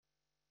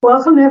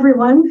Welcome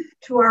everyone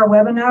to our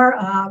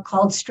webinar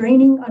called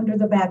Straining Under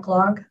the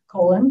Backlog,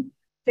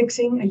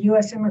 Fixing a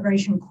U.S.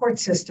 Immigration Court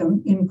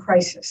System in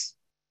Crisis.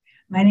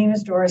 My name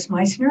is Doris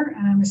Meissner,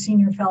 and I'm a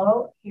senior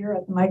fellow here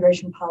at the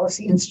Migration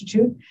Policy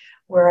Institute,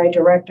 where I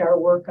direct our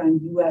work on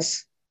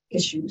U.S.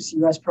 issues,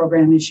 U.S.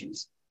 program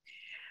issues.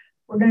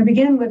 We're going to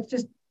begin with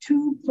just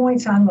 2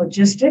 points on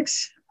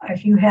logistics.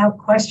 If you have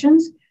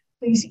questions,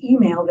 please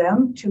email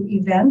them to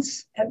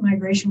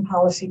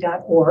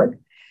events@migrationpolicy.org.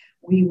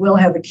 We will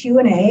have a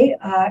Q&A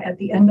at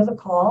the end of the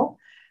call,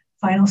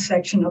 final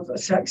section of the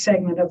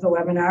segment of the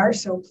webinar.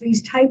 So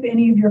please type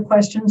any of your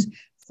questions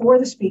for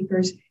the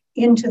speakers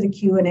into the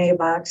Q&A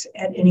box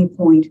at any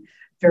point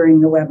during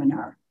the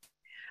webinar.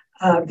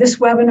 This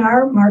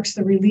webinar marks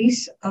the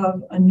release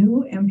of a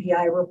new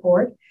MPI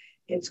report.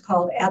 It's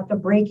called At the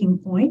Breaking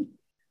Point,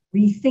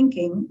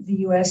 Rethinking the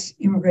U.S.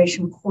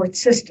 Immigration Court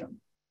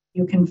System.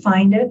 You can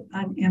find it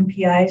on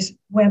MPI's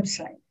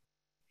website.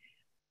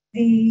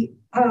 The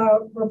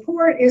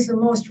report is the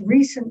most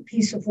recent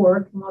piece of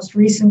work, the most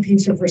recent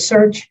piece of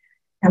research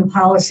and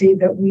policy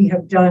that we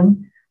have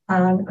done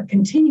on a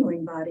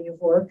continuing body of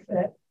work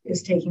that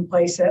is taking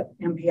place at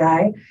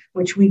MPI,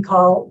 which we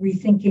call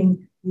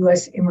Rethinking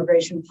U.S.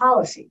 Immigration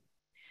Policy.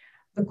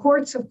 The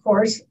courts, of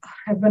course,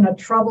 have been a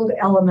troubled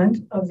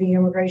element of the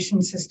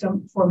immigration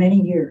system for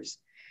many years.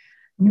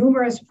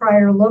 Numerous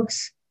prior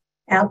looks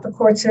at the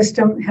court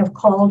system have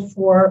called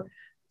for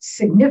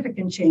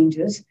significant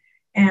changes,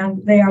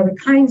 and they are the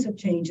kinds of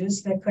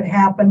changes that could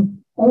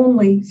happen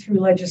only through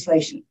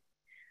legislation.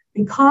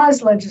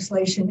 Because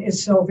legislation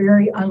is so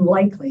very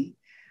unlikely,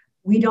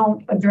 we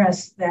don't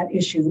address that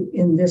issue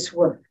in this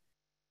work.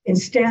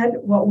 Instead,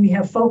 what we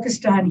have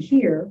focused on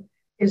here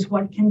is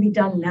what can be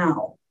done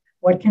now,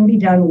 what can be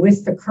done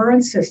with the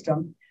current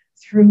system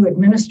through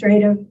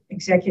administrative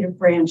executive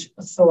branch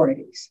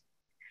authorities.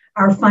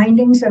 Our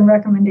findings and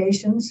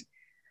recommendations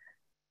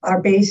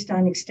are based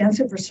on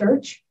extensive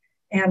research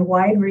and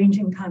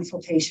wide-ranging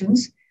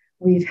consultations.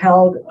 We've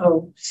held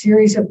a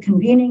series of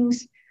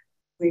convenings.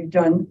 We've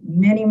done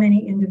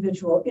many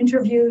individual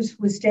interviews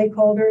with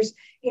stakeholders,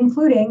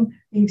 including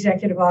the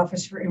Executive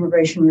Office for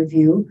Immigration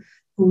Review,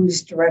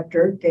 whose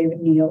director,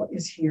 David Neal,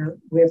 is here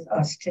with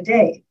us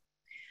today.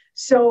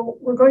 So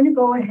we're going to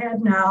go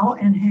ahead now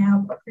and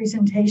have a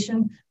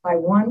presentation by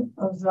one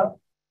of the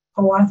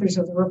co-authors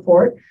of the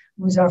report,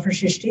 Muzaffar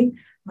Shishti,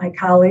 my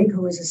colleague,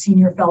 who is a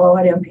senior fellow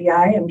at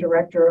MPI and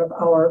director of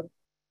our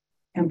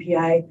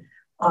MPI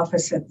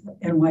office at the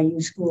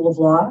NYU School of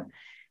Law.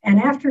 And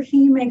after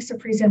he makes a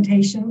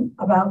presentation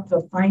about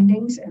the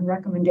findings and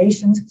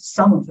recommendations,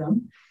 some of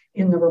them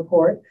in the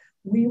report,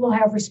 we will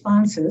have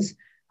responses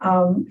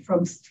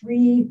from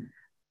 3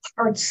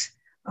 parts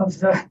of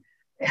the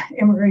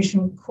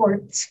immigration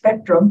court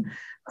spectrum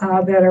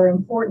that are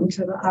important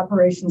to the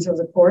operations of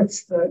the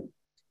courts. The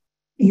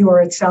EOR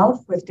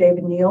itself, with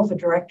David Neal, the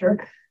director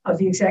of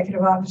the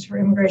Executive Office for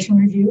Immigration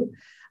Review,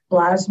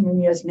 Blas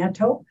Nunez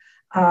Neto,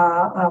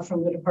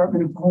 from the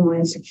Department of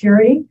Homeland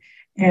Security.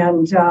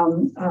 And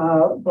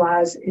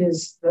Blas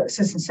is the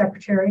Assistant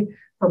Secretary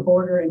for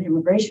Border and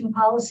Immigration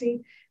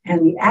Policy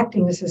and the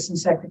Acting Assistant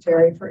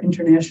Secretary for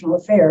International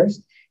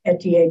Affairs at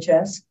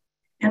DHS.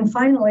 And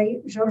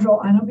finally, Jojo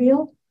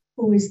Anabile,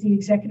 who is the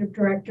Executive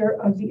Director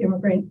of the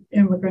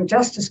Immigrant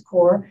Justice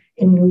Corps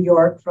in New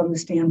York from the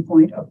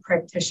standpoint of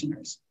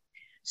practitioners.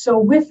 So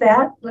with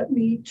that, let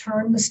me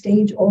turn the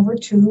stage over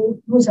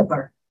to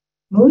Muzaffar.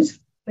 Muz,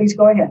 please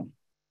go ahead.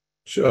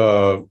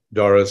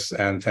 Doris,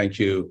 and thank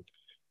you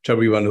to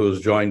everyone who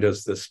has joined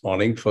us this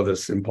morning for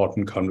this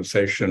important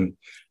conversation.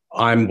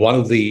 I'm one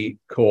of the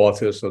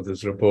co-authors of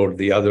this report.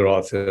 The other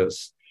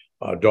authors,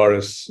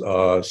 Doris,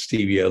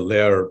 Stevia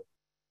Lair,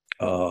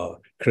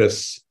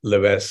 Chris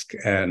Levesque,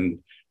 and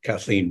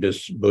Kathleen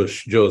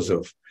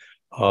Bush-Joseph.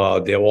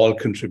 They have all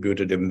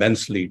contributed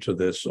immensely to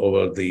this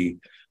over the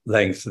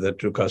length that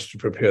took us to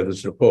prepare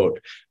this report.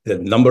 There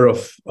are a number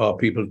of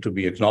people to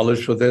be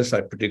acknowledged for this.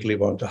 I particularly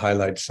want to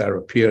highlight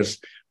Sarah Pierce,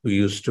 who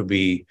used to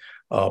be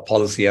a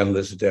policy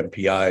analyst at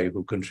MPI,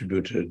 who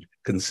contributed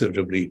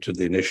considerably to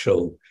the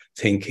initial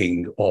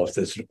thinking of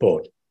this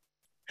report.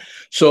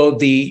 So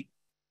the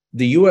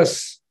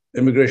U.S.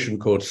 immigration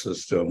court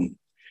system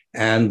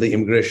and the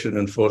immigration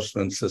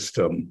enforcement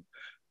system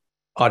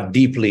are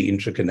deeply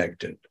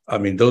interconnected. I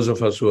mean, those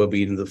of us who have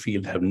been in the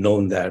field have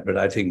known that, but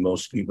I think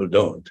most people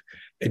don't.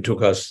 It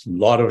took us a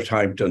lot of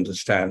time to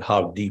understand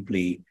how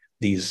deeply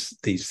these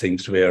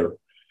things were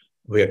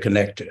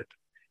connected.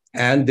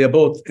 And they're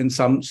both in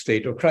some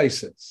state of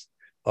crisis.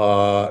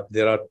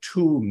 There are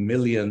 2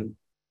 million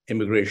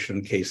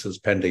immigration cases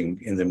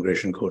pending in the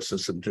immigration court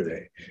system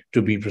today.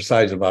 To be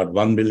precise, about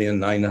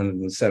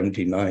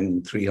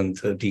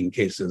 1,979,313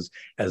 cases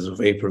as of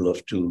April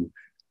of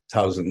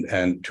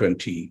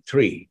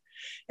 2023.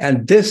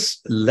 And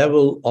this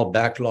level of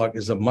backlog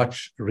is a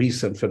much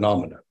recent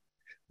phenomenon.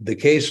 The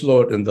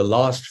caseload in the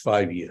last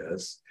 5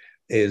 years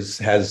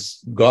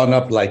has gone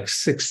up like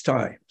 6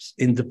 times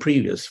in the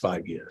previous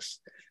 5 years.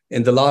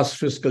 In the last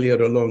fiscal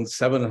year alone,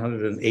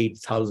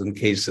 708,000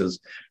 cases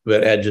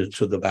were added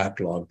to the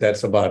backlog.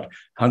 That's about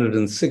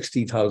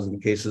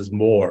 160,000 cases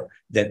more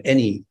than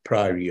any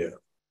prior year.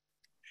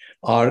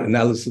 Our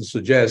analysis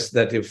suggests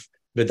that if,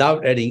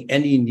 without adding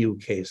any new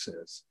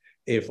cases,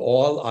 if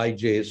all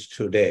IJs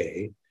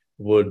today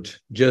would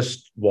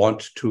just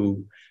want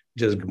to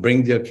just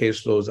bring their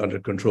caseloads under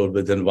control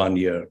within 1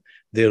 year,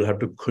 they'll have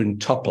to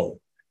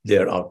quintuple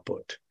their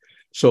output.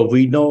 So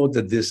we know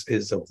that this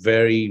is a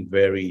very,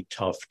 very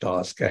tough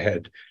task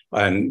ahead.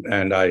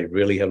 And I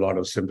really have a lot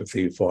of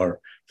sympathy for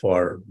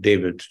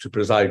David to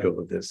preside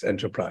over this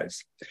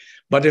enterprise.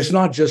 But it's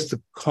not just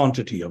the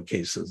quantity of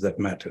cases that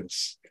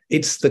matters.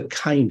 It's the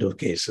kind of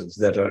cases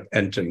that are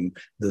entering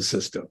the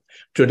system.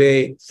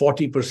 Today,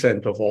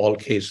 40% of all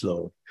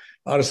caseload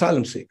are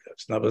asylum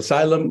seekers. Now,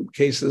 asylum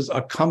cases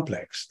are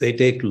complex. They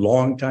take a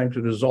long time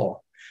to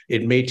resolve.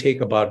 It may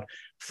take about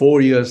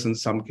 4 years in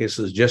some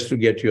cases just to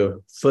get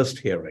your first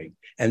hearing,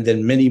 and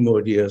then many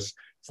more years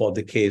for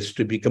the case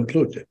to be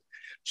concluded.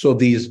 So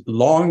these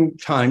long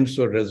times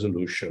for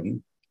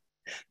resolution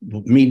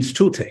means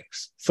two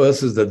things.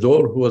 First is that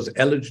those who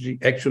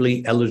are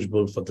actually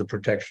eligible for the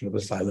protection of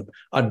asylum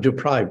are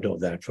deprived of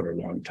that for a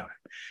long time.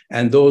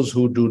 And those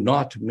who do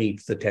not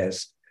meet the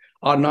test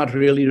are not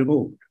really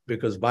removed,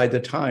 because by the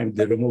time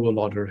the removal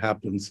order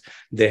happens,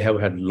 they have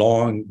had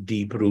long,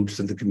 deep roots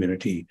in the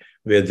community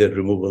where the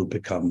removal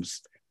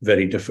becomes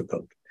very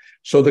difficult.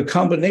 So the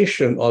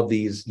combination of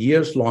these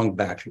years-long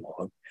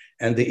backlog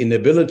and the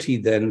inability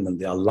then, and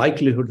the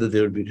likelihood that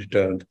they will be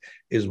returned,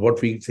 is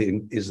what we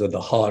think is at the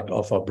heart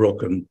of our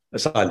broken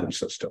asylum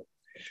system.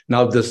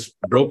 Now, this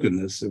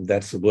brokenness, if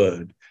that's the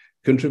word,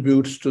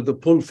 contributes to the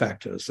pull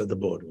factors at the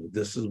border.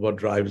 This is what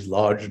drives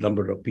large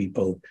number of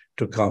people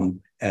to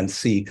come and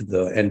seek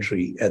the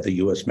entry at the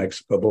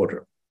US-Mexico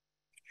border.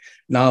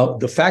 Now,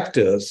 the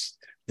factors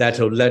that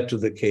have led to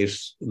the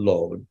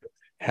caseload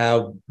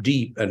have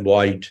deep and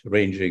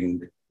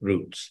wide-ranging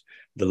roots.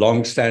 The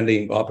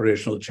long-standing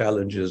operational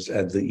challenges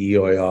at the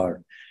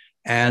EOIR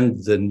and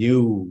the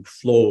new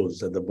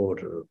flows at the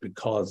border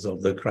because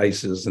of the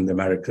crisis in the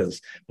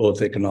Americas,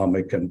 both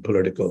economic and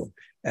political,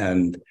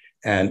 and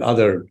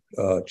other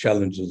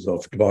challenges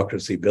of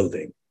democracy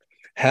building,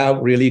 have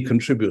really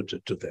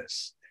contributed to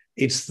this.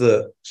 It's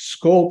the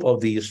scope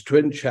of these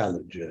twin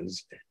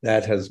challenges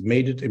that has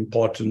made it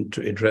important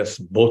to address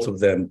both of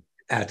them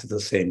at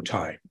the same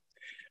time.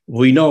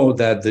 We know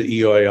that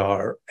the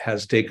EOIR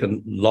has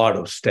taken a lot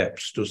of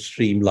steps to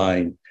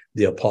streamline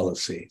their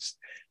policies.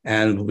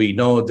 And we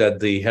know that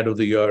the head of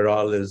the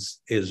EOIR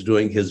is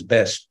doing his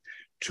best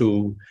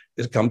to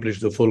accomplish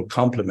the full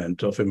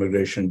complement of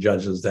immigration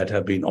judges that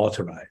have been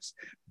authorized.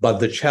 But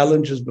the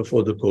challenges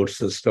before the court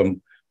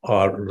system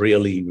are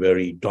really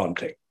very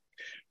daunting.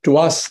 To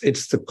us,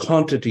 it's the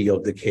quantity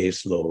of the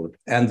caseload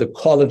and the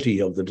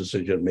quality of the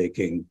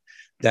decision-making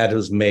that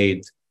has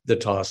made the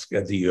task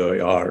at the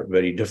EOIR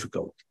very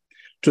difficult.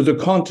 To the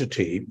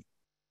quantity,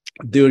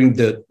 during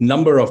the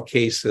number of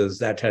cases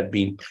that had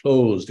been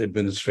closed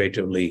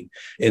administratively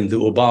in the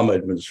Obama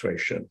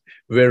administration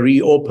were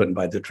reopened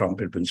by the Trump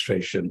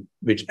administration,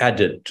 which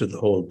added to the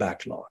whole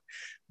backlog.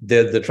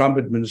 The Trump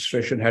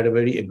administration had a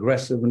very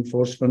aggressive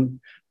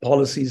enforcement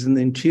policies in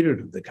the interior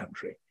of the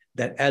country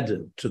that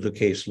added to the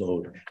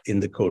caseload in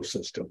the court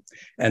system.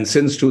 And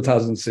since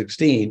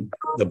 2016,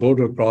 the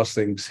border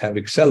crossings have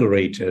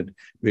accelerated,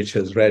 which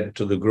has led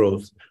to the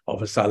growth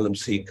of asylum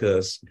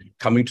seekers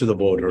coming to the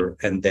border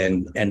and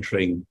then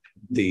entering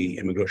the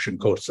immigration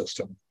court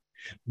system.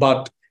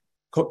 But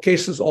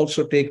cases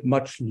also take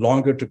much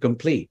longer to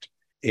complete.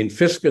 In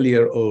fiscal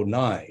year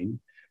 2009,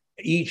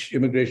 each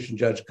immigration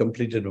judge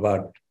completed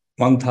about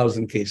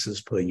 1,000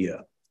 cases per year.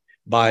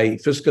 By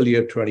fiscal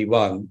year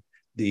 21,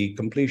 the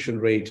completion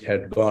rate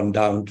had gone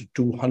down to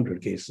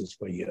 200 cases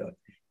per year,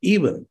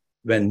 even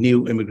when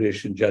new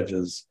immigration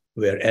judges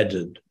were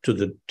added to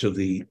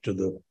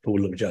the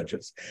pool of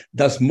judges.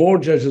 Thus, more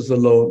judges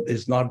alone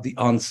is not the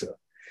answer.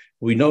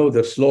 We know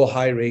that slow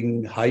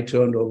hiring, high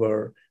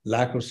turnover,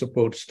 lack of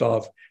support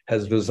staff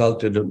has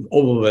resulted in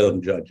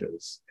overwhelmed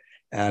judges.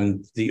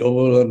 And the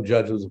overwhelmed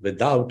judges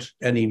without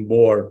any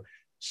more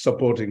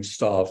supporting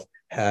staff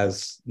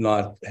has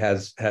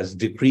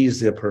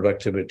decreased their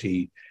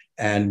productivity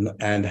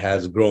and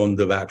has grown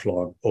the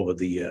backlog over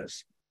the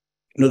years.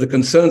 You know, the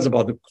concerns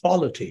about the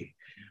quality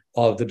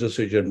of the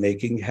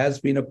decision-making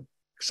has been a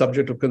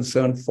subject of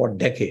concern for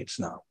decades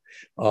now.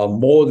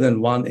 More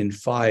than 1 in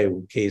 5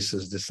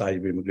 cases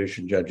decided by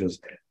immigration judges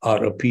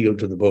are appealed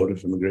to the Board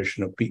of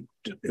Immigration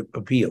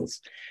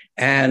Appeals.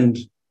 And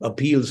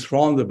appeals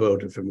from the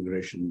Board of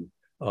Immigration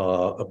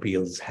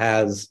Appeals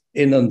has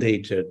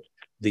inundated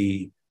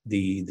the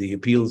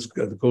appeals,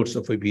 the courts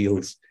of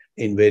appeals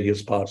in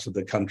various parts of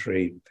the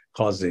country,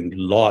 causing a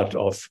lot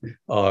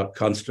of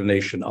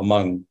consternation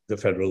among the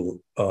federal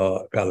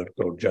appellate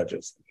court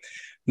judges.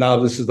 Now,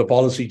 this is the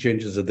policy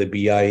changes of the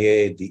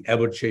BIA, the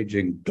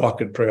ever-changing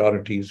docket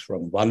priorities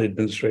from one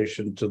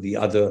administration to the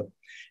other,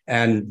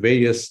 and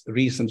various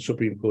recent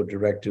Supreme Court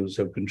directives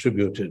have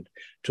contributed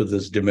to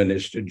this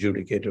diminished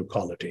adjudicative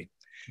quality.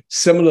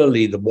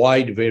 Similarly, the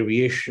wide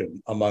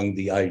variation among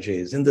the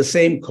IJs in the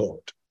same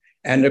court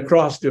and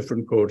across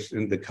different courts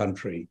in the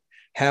country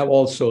have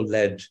also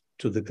led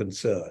to the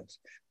concerns.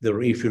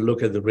 If you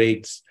look at the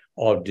rates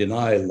of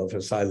denial of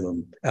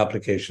asylum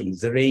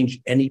applications, they range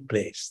any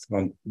place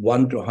from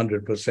 1 to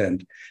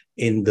 100%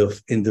 in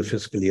the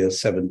fiscal year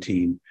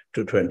 17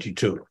 to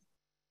 22.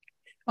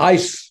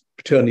 ICE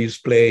attorneys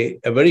play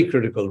a very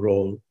critical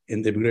role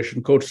in the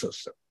immigration court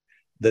system.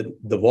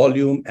 The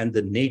volume and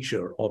the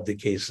nature of the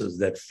cases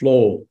that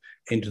flow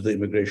into the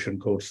immigration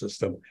court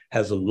system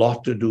has a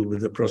lot to do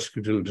with the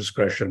prosecutorial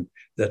discretion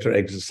that are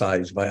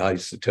exercised by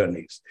ICE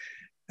attorneys.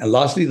 And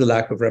lastly, the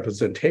lack of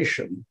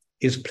representation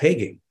is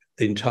plaguing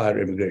the entire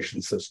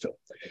immigration system.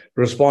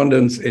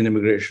 Respondents in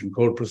immigration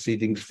court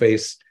proceedings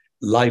face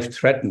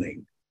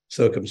life-threatening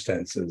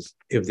circumstances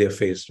if they're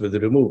faced with a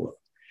removal.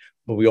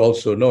 But we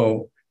also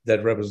know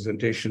that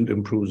representation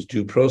improves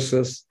due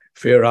process,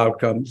 fair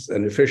outcomes,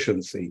 and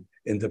efficiency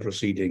in the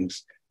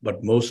proceedings.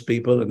 But most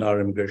people in our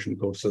immigration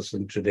court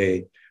system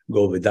today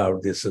go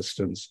without the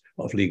assistance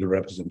of legal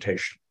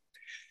representation.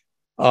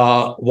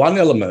 One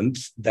element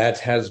that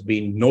has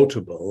been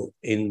notable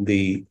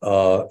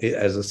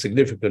as a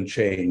significant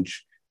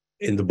change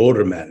in the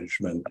border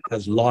management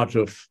has a lot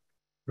of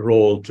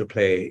role to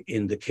play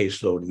in the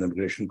caseload in the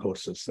immigration court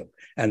system.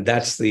 And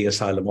that's the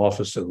asylum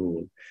officer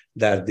rule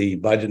that the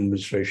Biden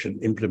administration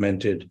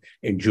implemented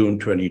in June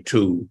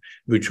 22,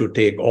 which would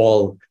take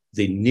all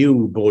the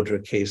new border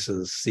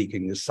cases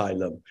seeking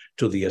asylum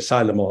to the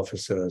asylum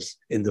officers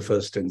in the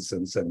first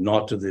instance and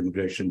not to the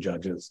immigration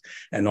judges,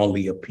 and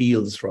only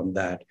appeals from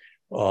that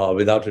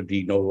without a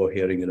de novo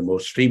hearing in a more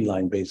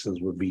streamlined basis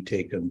would be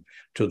taken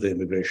to the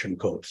immigration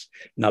courts.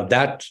 Now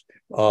that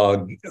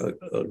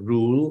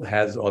rule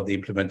or the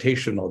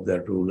implementation of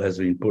that rule has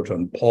been put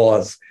on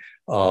pause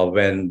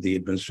when the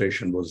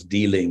administration was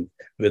dealing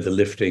with the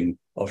lifting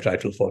of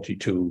Title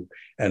 42.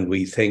 And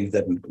we think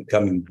that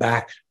coming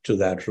back to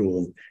that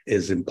rule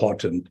is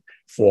important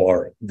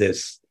for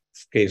this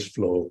case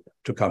flow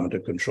to come under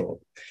control.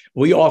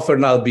 We offer,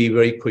 and I'll be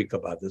very quick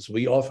about this,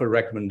 we offer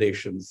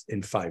recommendations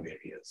in 5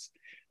 areas.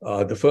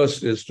 The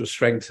first is to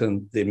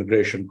strengthen the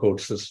immigration court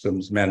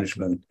system's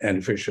management and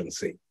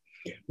efficiency.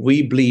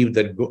 We believe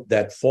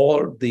that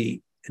for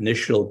the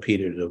initial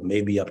period of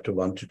maybe up to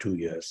 1 to 2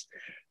 years,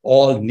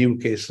 all new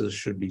cases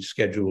should be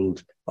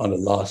scheduled on a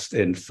last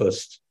in,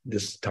 first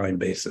time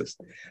basis.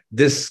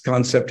 This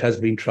concept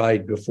has been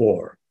tried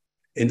before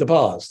in the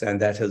past,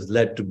 and that has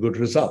led to good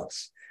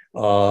results.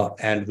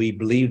 And we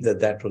believe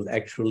that will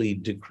actually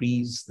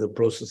decrease the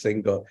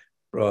processing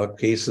of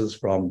cases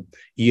from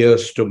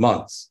years to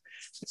months.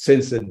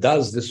 Since it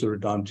does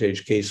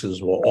disadvantage cases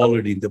who are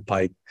already in the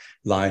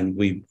pipeline,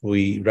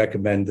 we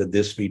recommend that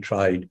this be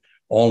tried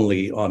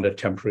only on a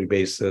temporary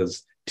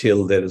basis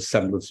till there is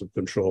semblance of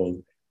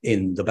control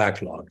in the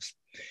backlogs.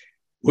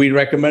 We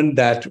recommend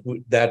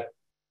that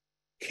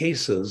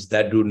cases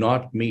that do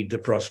not meet the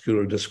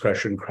prosecutorial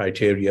discretion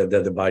criteria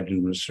that the Biden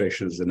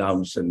administration has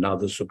announced and now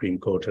the Supreme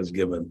Court has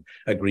given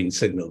a green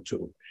signal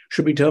to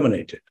should be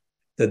terminated,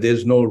 that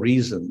there's no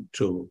reason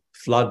to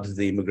flood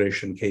the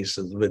immigration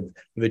cases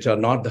which are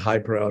not the high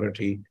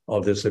priority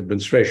of this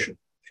administration.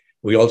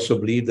 We also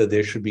believe that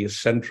there should be a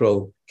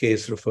central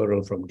case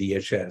referral from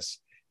DHS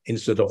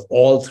instead of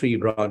all 3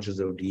 branches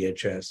of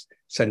DHS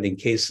sending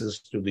cases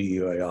to the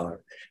UIR.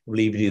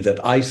 We believe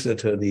that ICE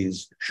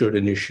attorneys should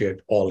initiate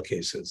all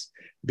cases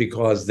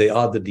because they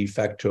are the de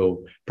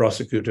facto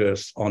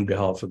prosecutors on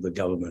behalf of the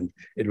government.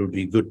 It would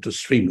be good to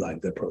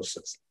streamline the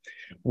process.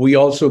 We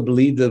also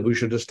believe that we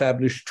should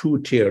establish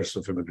 2 tiers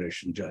of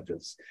immigration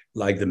judges,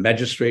 like the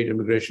magistrate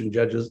immigration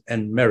judges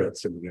and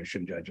merits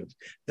immigration judges.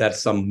 That's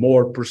some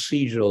more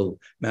procedural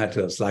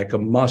matters like a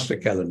master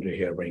calendar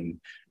hearing,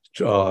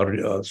 sort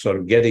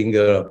of getting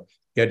a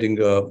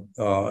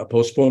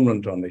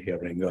postponement on the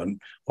hearing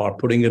or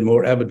putting in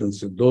more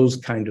evidence. Those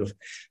kind of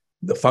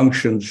the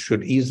functions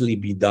should easily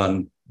be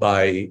done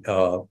by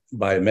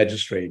a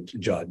magistrate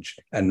judge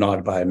and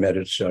not by a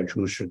merits judge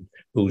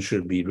who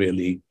should be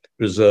really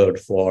reserved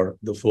for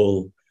the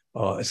full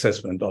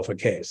assessment of a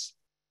case.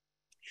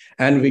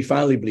 And we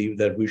finally believe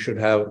that we should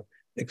have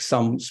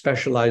some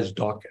specialized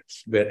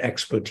dockets where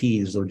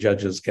expertise of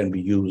judges can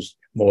be used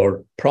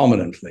more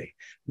prominently.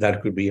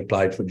 That could be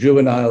applied for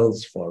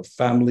juveniles, for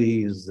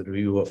families, the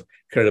review of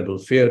credible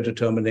fear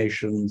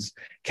determinations,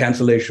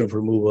 cancellation of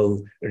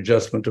removal,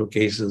 adjustment of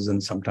cases,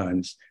 and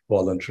sometimes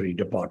voluntary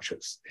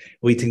departures.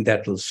 We think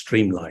that will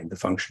streamline the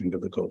functioning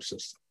of the court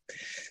system.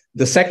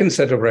 The second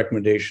set of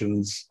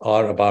recommendations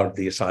are about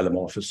the asylum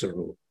officer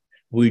rule.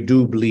 We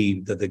do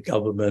believe that the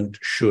government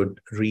should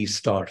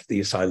restart the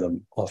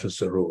asylum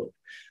officer rule,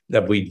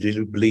 that we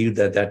do believe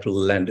that will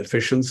lend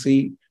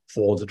efficiency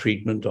for the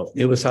treatment of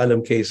new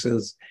asylum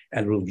cases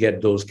and will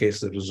get those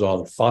cases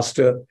resolved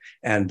faster,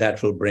 and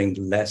that will bring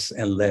less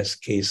and less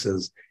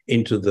cases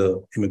into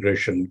the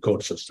immigration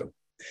court system.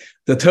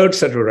 The third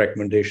set of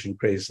recommendation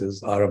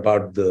cases are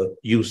about the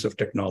use of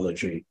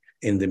technology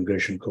in the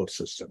immigration court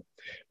system.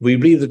 We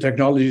believe the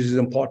technology is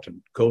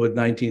important.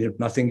 COVID-19, if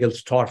nothing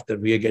else, taught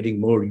that we are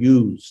getting more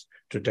used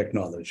to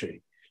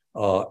technology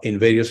in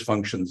various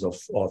functions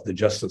of the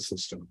justice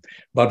system.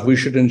 But we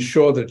should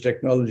ensure that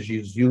technology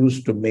is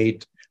used to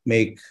make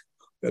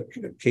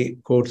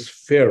courts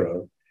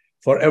fairer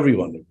for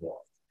everyone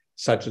involved,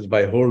 such as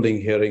by holding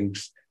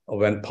hearings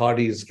when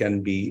parties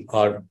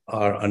are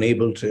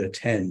unable to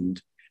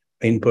attend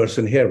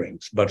in-person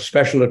hearings. But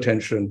special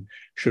attention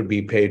should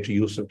be paid to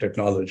use of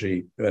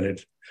technology when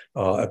it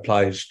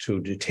applies to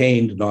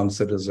detained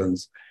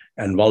non-citizens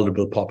and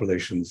vulnerable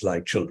populations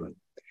like children.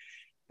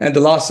 And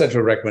the last set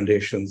of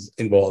recommendations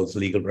involves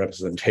legal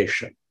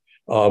representation.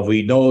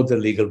 We know the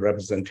legal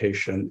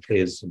representation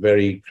is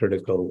very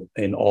critical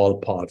in all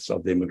parts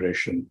of the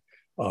immigration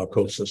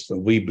court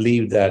system. We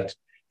believe that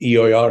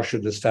EOIR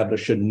should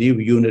establish a new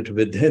unit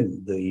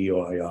within the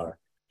EOIR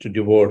to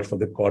devote for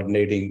the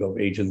coordinating of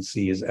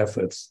agencies'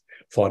 efforts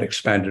for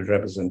expanded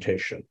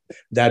representation.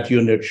 That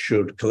unit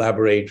should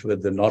collaborate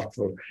with the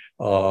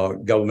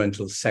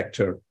not-governmental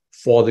sector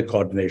for the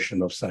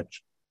coordination of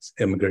such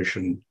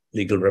immigration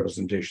legal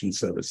representation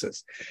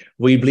services.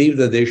 We believe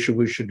that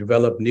we should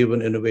develop new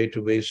and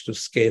innovative ways to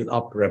scale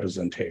up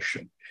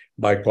representation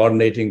by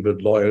coordinating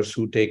with lawyers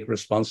who take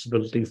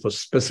responsibility for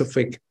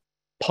specific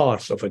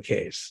parts of a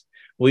case.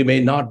 We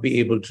may not be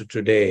able to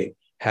today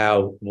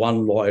have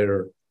one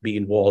lawyer be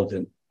involved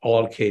in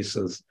all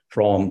cases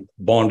from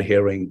bond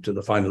hearing to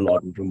the final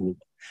order removal.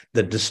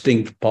 The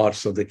distinct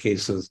parts of the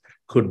cases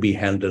could be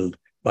handled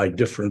by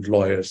different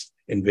lawyers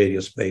in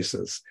various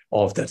places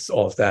of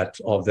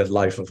that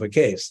life of a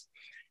case.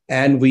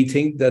 And we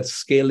think that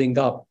scaling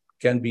up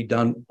can be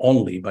done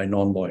only by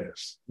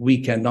non-lawyers. We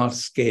cannot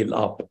scale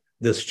up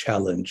this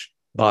challenge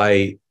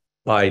by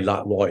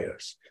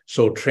lawyers.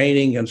 So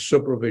training and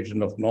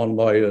supervision of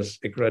non-lawyers,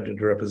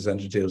 accredited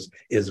representatives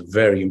is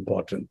very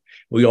important.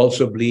 We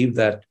also believe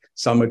that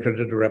some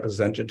accredited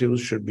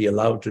representatives should be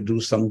allowed to do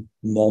some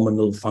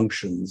nominal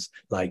functions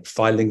like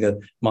filing a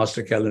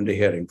master calendar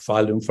hearing,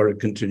 filing for a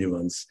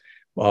continuance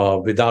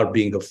without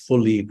being a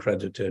fully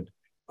accredited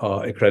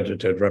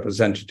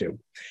representative.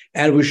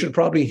 And we should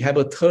probably have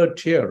a third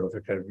tier of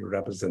accredited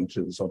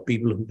representatives, or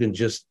people who can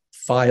just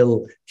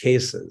file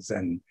cases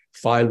and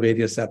file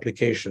various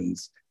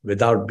applications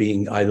without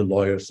being either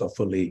lawyers or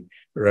fully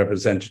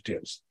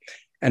representatives.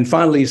 And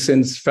finally,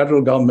 since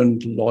federal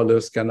government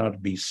lawyers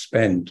cannot be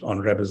spent on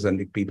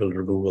representing people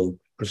removal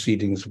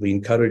proceedings, we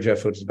encourage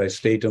efforts by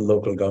state and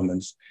local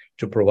governments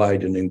to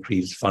provide an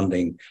increased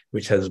funding,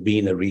 which has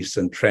been a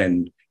recent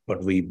trend,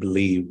 but we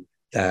believe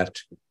that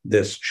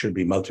this should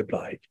be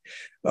multiplied.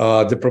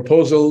 The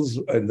proposals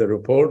in the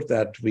report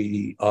that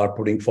we are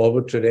putting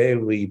forward today,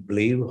 we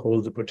believe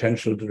hold the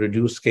potential to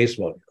reduce case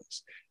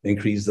volumes,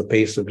 increase the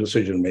pace of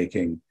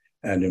decision-making,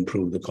 and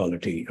improve the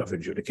quality of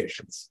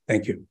adjudications.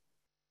 Thank you.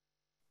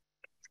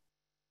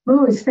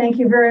 Moose, thank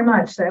you very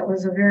much. That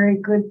was a very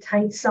good,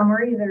 tight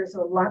summary. There's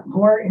a lot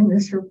more in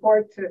this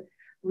report to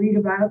read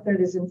about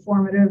that is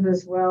informative,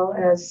 as well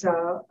as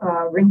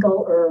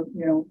wrinkle or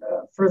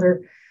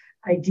further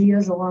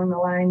ideas along the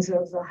lines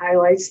of the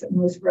highlights that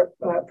Moose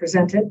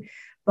presented.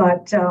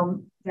 But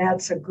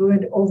that's a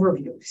good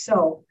overview.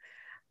 So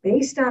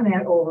based on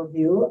that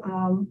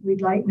overview,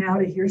 we'd like now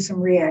to hear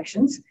some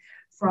reactions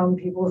from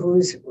people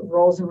whose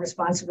roles and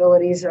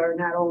responsibilities are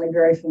not only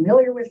very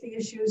familiar with the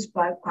issues,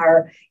 but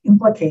are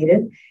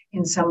implicated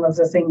in some of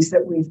the things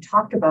that we've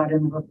talked about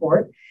in the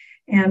report.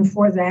 And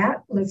for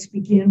that, let's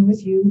begin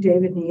with you,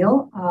 David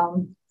Neal,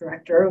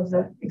 Director of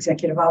the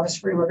Executive Office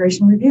for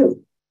Immigration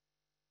Review.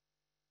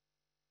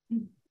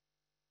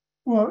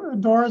 Well,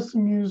 Doris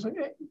and Muse,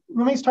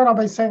 let me start off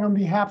by saying on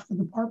behalf of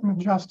the Department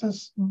of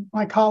Justice,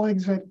 my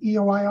colleagues at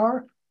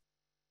EOIR,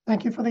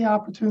 thank you for the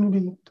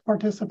opportunity to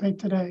participate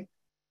today.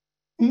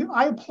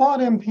 I applaud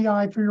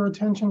MPI for your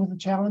attention to the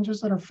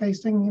challenges that are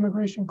facing the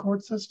immigration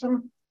court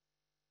system.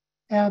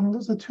 And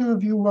as the two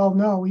of you well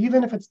know,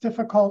 even if it's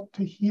difficult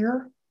to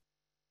hear,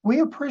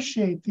 we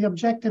appreciate the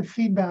objective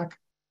feedback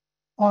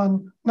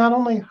on not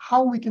only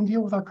how we can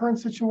deal with our current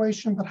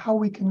situation, but how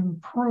we can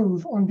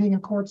improve on being a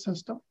court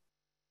system.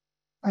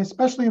 I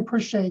especially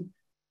appreciate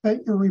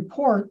that your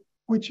report,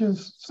 which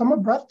is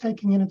somewhat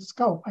breathtaking in its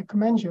scope, I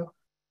commend you.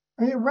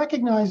 I mean, it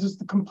recognizes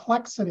the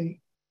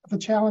complexity of the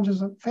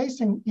challenges of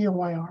facing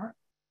EOIR,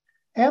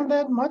 and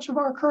that much of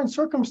our current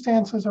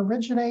circumstances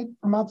originate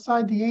from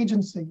outside the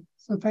agency.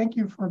 So thank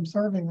you for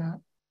observing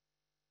that.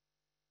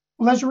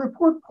 Well, as your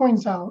report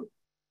points out,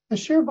 the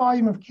sheer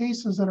volume of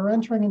cases that are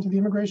entering into the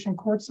immigration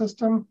court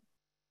system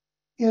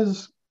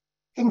is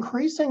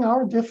increasing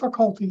our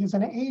difficulty as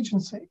an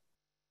agency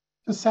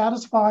to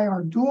satisfy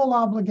our dual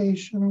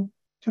obligation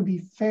to be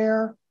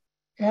fair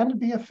and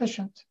be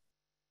efficient.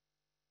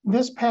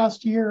 This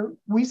past year,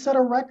 we set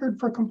a record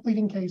for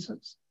completing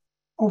cases,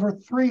 over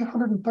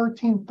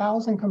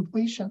 313,000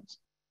 completions.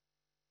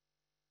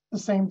 At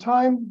the same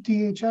time,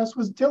 DHS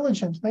was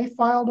diligent. They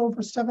filed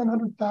over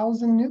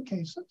 700,000 new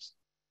cases,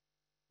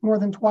 more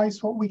than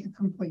twice what we could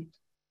complete.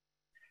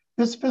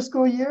 This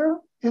fiscal year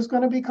is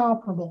going to be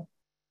comparable.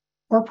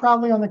 We're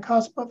probably on the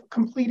cusp of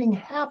completing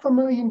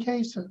 500,000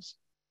 cases,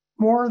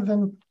 more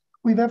than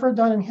we've ever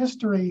done in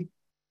history.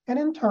 And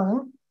in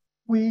turn,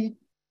 we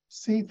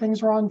see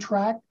things are on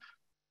track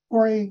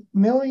for 1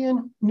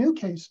 million new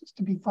cases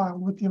to be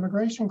filed with the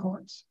immigration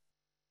courts.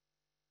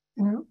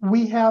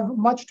 We have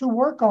much to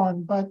work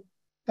on, but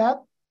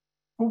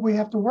what we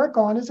have to work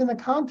on is in the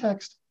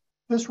context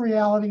of this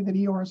reality that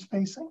EOR is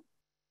facing.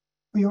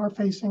 We are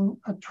facing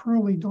a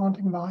truly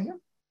daunting volume.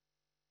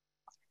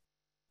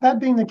 That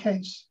being the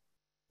case,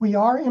 we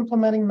are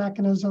implementing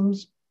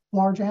mechanisms,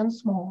 large and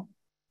small,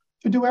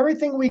 to do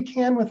everything we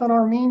can within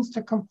our means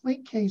to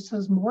complete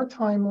cases more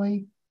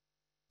timely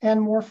and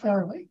more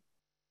fairly.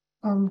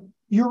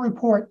 Your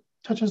report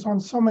touches on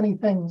so many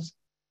things.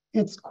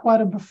 It's quite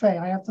a buffet,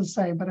 I have to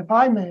say, but if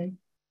I may,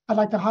 I'd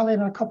like to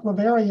highlight a couple of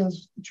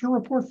areas that your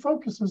report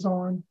focuses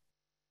on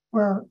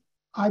where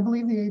I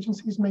believe the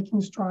agency is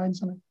making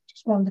strides, and I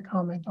just wanted to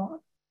comment on.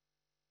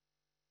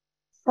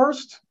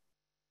 First,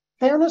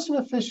 fairness and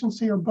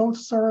efficiency are both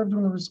served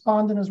when the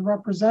respondent is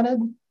represented,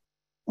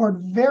 or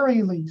at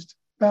very least,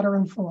 better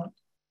informed.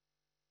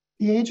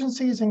 The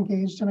agency is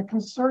engaged in a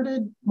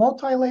concerted,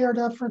 multi-layered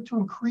effort to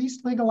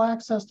increase legal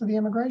access to the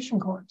immigration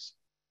courts.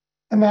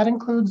 And that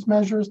includes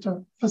measures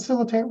to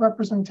facilitate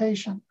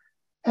representation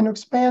and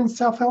expand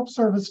self-help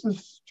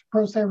services to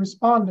pro se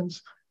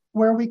respondents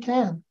where we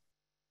can.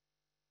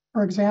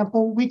 For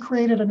example, we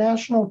created a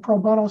national pro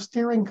bono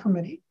steering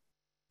committee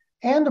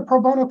and a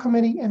pro bono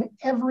committee in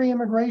every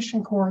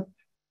immigration court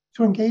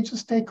to engage the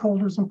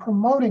stakeholders in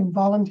promoting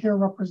volunteer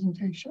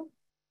representation.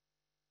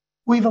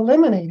 We've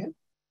eliminated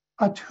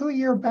a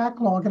 2-year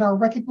backlog in our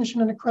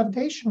recognition and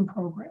accreditation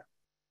program.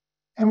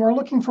 And we're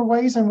looking for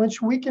ways in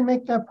which we can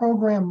make that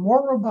program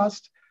more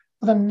robust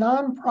for the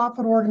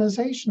nonprofit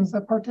organizations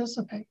that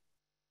participate.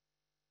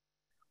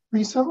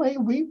 Recently,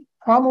 we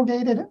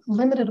promulgated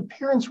limited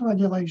appearance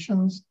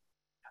regulations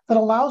that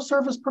allow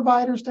service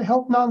providers to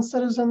help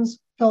non-citizens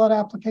fill out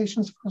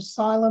applications for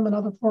asylum and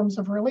other forms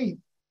of relief.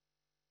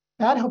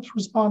 That helps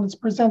respondents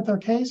present their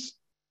case,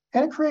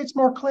 and it creates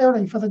more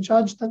clarity for the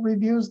judge that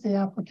reviews the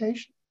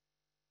application.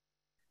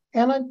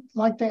 And I'd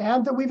like to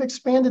add that we've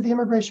expanded the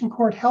Immigration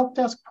Court Help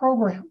Desk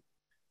program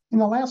in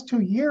the last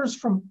 2 years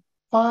from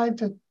 5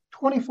 to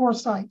 24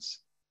 sites.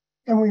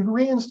 And we've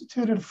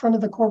reinstituted a front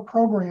of the court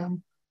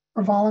program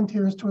for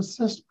volunteers to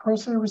assist pro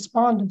se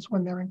respondents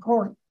when they're in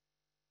court.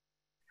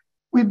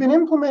 We've been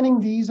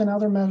implementing these and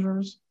other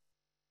measures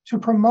to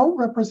promote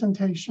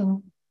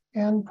representation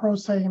and pro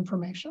se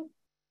information.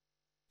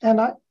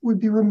 And I would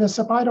be remiss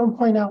if I don't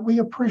point out we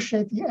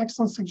appreciate the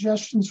excellent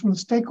suggestions from the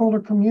stakeholder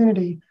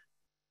community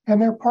and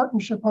their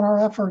partnership on our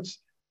efforts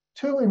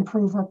to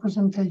improve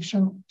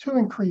representation, to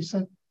increase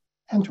it,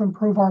 and to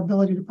improve our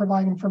ability to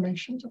provide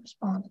information to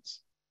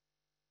respondents.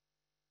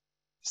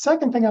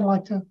 Second thing I'd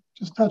like to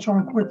just touch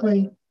on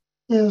quickly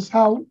is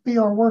how we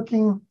are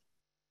working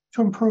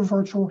to improve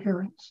virtual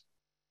hearings.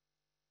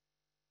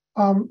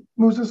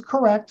 Moose is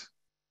correct.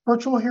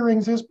 Virtual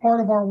hearings is part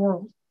of our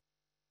world.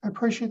 I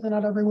appreciate that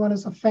not everyone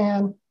is a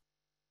fan,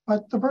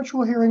 but the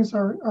virtual hearings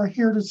are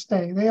here to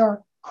stay. They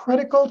are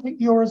critical to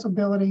EOR's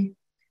ability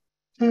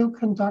to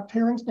conduct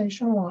hearings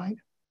nationwide,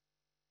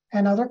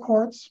 and other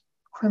courts,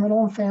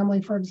 criminal and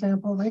family, for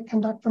example, they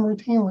conduct them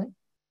routinely.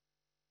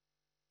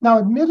 Now,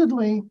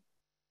 admittedly,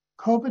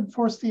 COVID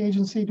forced the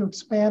agency to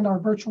expand our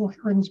virtual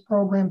hearings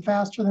program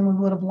faster than we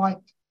would have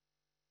liked.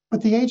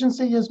 But the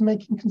agency is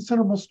making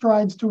considerable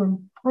strides to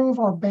improve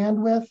our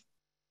bandwidth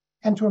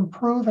and to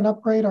improve and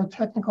upgrade our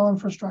technical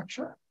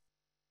infrastructure.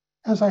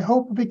 As I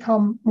hope will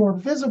become more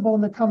visible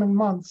in the coming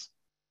months,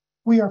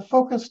 we are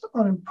focused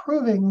on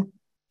improving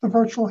the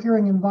virtual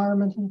hearing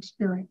environment and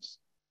experience.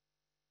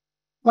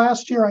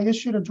 Last year, I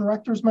issued a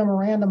director's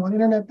memorandum on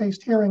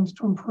internet-based hearings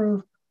to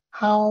improve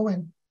how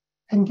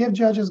and give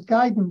judges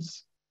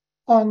guidance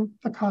on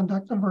the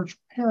conduct of virtual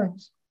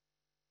hearings.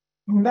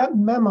 In that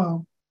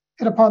memo,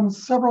 hit upon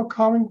several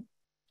common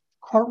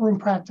courtroom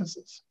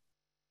practices,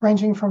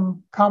 ranging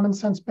from common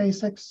sense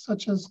basics,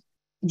 such as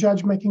the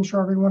judge making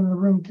sure everyone in the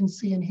room can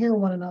see and hear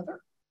one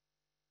another,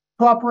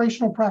 to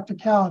operational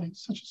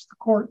practicalities, such as the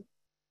court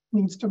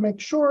needs to make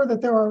sure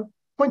that there are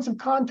points of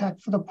contact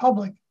for the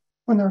public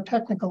when there are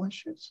technical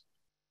issues,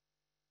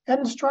 and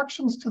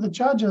instructions to the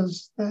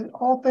judges that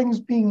all things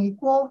being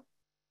equal,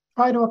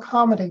 try to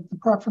accommodate the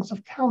preference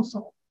of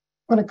counsel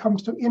when it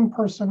comes to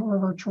in-person or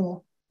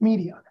virtual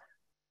media.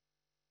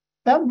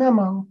 That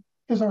memo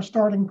is our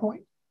starting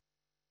point.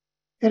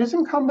 It is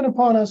incumbent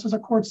upon us as a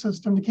court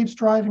system to keep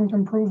striving to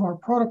improve our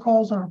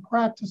protocols and our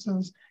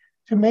practices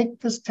to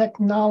make this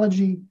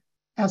technology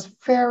as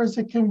fair as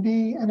it can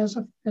be and as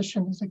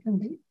efficient as it can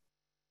be.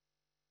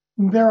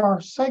 There are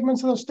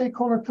segments of the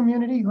stakeholder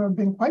community who have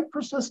been quite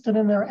persistent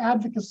in their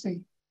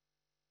advocacy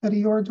that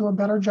EOR do a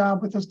better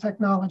job with this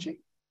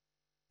technology.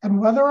 And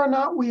whether or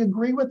not we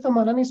agree with them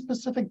on any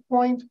specific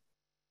point,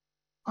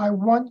 I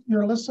want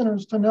your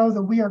listeners to know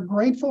that we are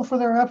grateful for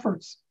their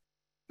efforts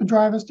to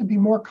drive us to be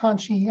more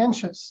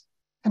conscientious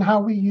in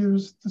how we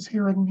use this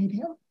hearing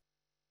medium.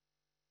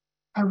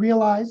 I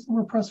realize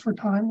we're pressed for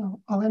time.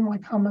 I'll end my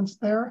comments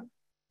there.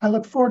 I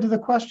look forward to the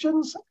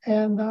questions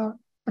and the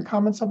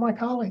comments of my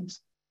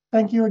colleagues.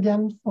 Thank you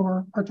again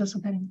for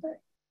participating today.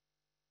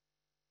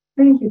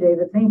 Thank you,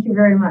 David. Thank you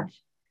very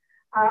much.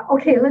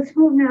 Okay, let's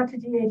move now to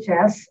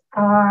DHS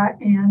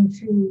and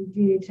to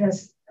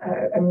DHS.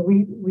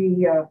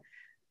 We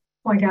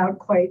point out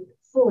quite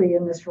fully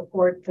in this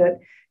report that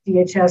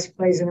DHS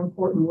plays an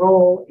important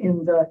role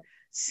in the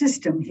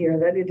system here,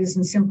 that it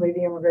isn't simply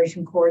the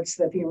immigration courts,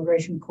 that the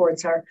immigration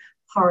courts are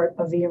part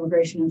of the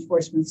immigration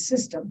enforcement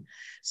system.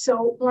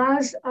 So,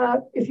 Blas,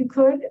 if you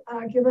could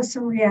give us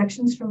some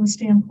reactions from the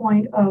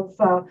standpoint of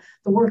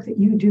the work that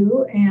you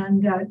do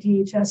and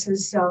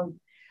DHS's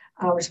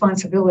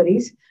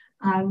responsibilities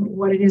on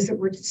what it is that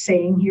we're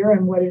saying here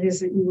and what it is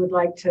that you would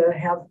like to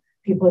have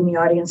people in the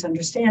audience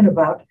understand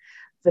about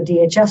the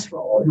DHS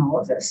role in all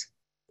of this.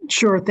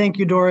 Sure. Thank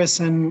you, Doris.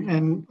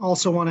 And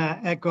also want to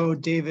echo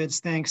David's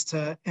thanks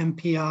to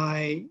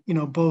MPI,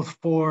 both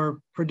for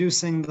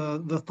producing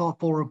the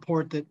thoughtful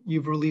report that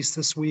you've released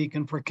this week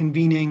and for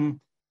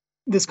convening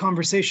this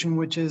conversation,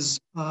 which is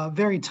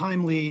very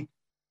timely,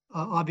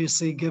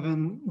 obviously,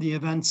 given the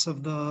events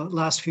of the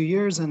last few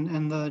years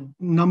and the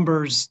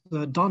numbers,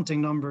 the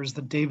daunting numbers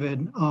that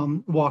David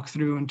walked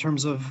through in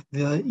terms of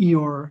the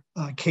EOR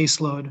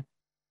caseload.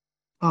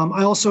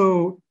 I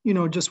also,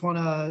 just want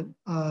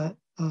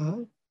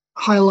to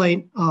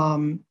highlight,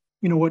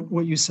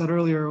 what you said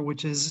earlier,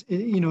 which is,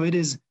 it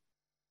is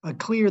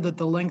clear that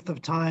the length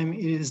of time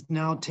it is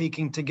now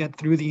taking to get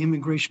through the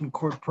immigration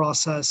court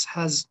process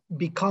has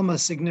become a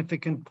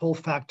significant pull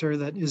factor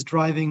that is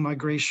driving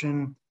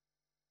migration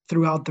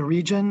throughout the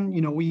region.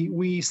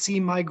 We see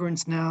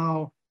migrants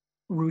now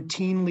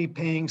routinely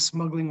paying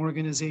smuggling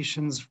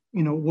organizations,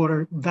 what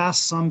are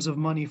vast sums of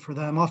money for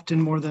them,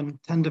 often more than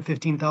 $10,000 to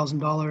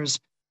 $15,000.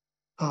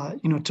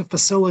 To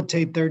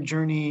facilitate their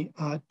journey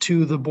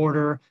to the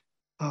border.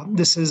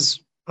 This is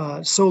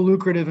so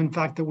lucrative, in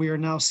fact, that we are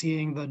now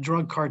seeing the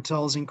drug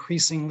cartels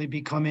increasingly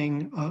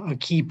becoming a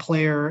key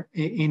player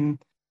in,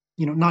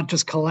 not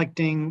just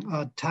collecting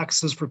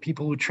taxes for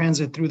people who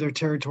transit through their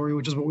territory,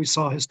 which is what we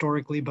saw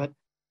historically, but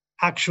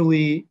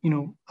actually,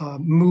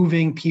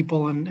 moving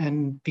people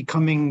and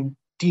becoming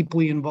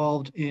deeply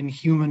involved in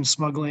human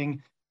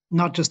smuggling,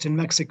 not just in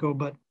Mexico,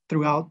 but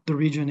throughout the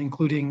region,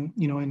 including,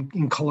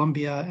 in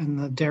Colombia and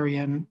the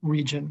Darien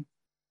region.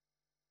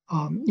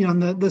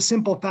 And the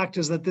simple fact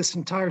is that this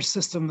entire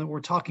system that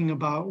we're talking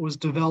about was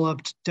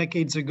developed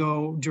decades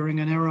ago during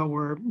an era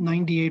where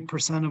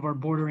 98% of our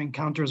border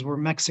encounters were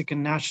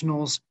Mexican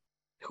nationals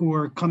who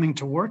were coming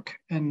to work,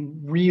 and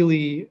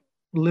really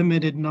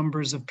limited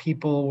numbers of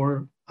people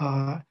were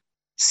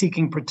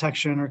seeking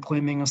protection or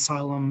claiming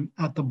asylum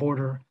at the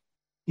border.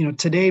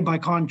 Today, by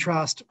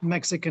contrast,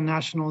 Mexican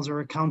nationals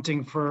are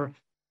accounting for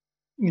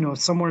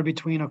somewhere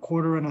between a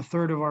quarter and a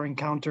third of our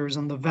encounters,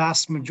 and the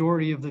vast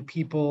majority of the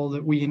people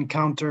that we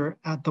encounter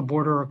at the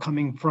border are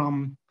coming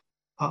from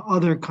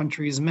other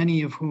countries,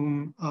 many of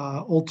whom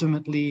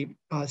ultimately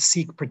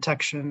seek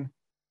protection,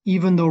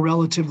 even though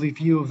relatively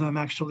few of them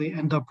actually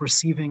end up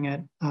receiving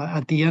it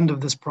at the end of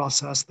this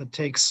process that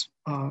takes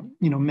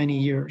many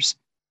years.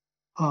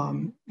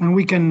 And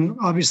we can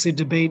obviously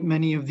debate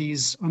many of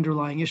these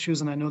underlying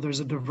issues, and I know there's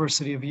a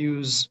diversity of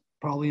views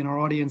probably in our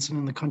audience and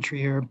in the country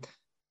here.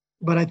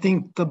 But I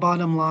think the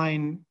bottom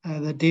line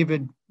that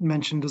David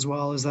mentioned as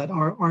well is that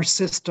our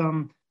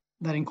system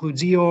that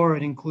includes EOR,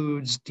 it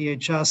includes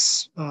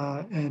DHS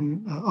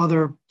and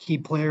other key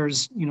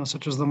players,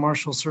 such as the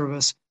Marshal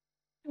Service,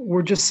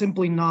 we're just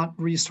simply not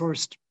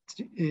resourced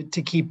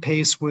to keep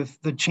pace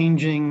with the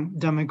changing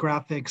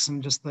demographics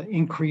and just the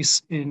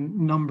increase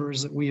in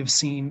numbers that we have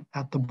seen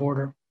at the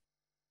border.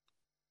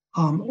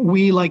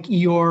 We, like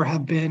EOR,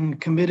 have been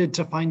committed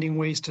to finding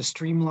ways to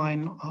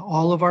streamline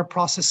all of our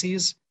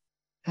processes.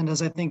 And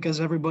as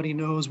everybody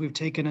knows, we've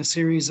taken a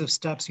series of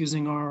steps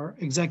using our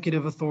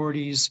executive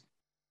authorities,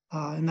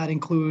 and that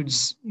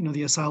includes,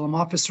 the asylum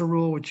officer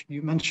rule, which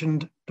you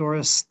mentioned,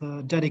 Doris,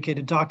 the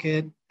dedicated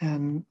docket,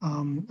 and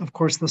of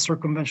course, the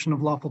circumvention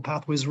of lawful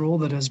pathways rule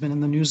that has been in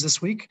the news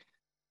this week.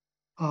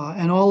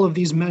 And all of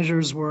these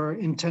measures were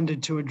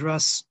intended to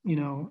address,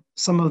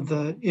 some of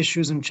the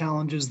issues and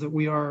challenges that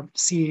we are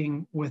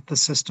seeing with the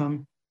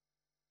system.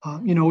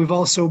 We've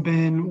also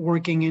been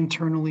working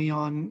internally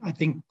on, I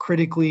think,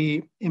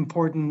 critically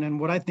important and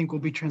what I think will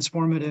be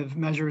transformative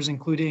measures,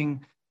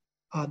 including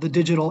the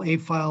digital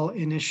A-file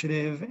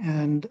initiative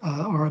and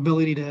our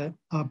ability to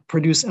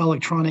produce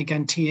electronic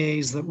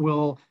NTAs that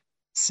will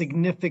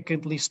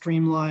significantly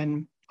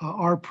streamline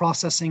our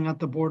processing at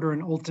the border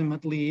and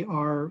ultimately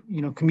our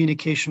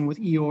communication with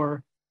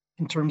EOR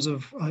in terms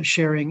of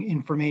sharing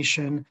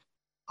information.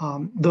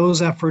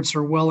 Those efforts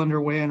are well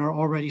underway and are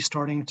already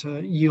starting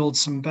to yield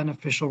some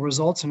beneficial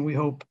results. And we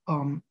hope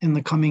in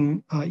the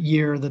coming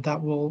year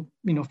that will,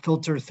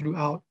 filter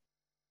throughout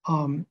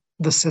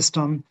the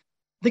system.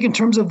 I think in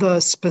terms of the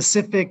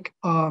specific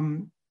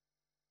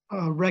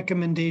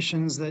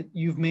recommendations that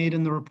you've made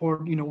in the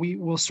report, we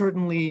will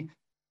certainly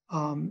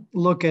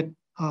look at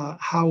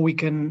how we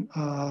can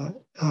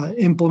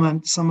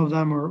implement some of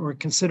them or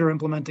consider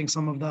implementing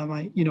some of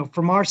them.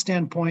 From our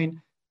standpoint,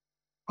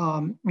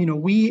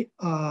 we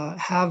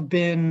have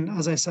been,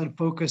 as I said,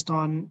 focused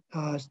on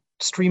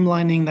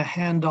streamlining the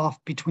handoff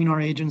between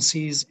our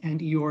agencies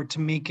and EOR to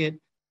make it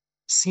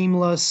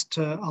seamless,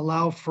 to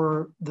allow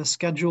for the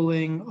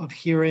scheduling of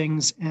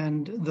hearings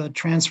and the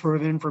transfer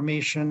of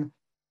information,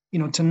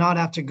 to not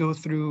have to go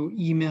through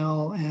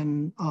email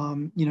and,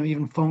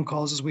 even phone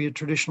calls as we had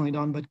traditionally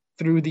done, but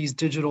through these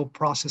digital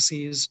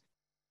processes.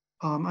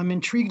 I'm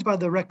intrigued by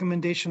the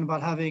recommendation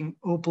about having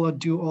OPLA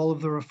do all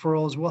of the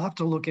referrals. We'll have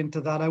to look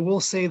into that. I will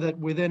say that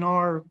within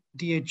our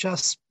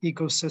DHS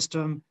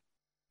ecosystem,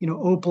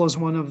 OPLA is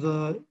one of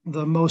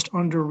the most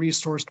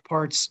under-resourced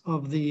parts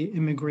of the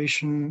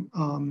immigration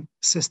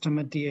system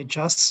at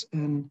DHS.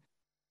 And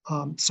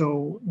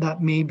so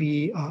that may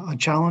be a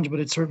challenge, but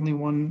it's certainly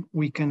one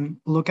we can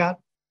look at.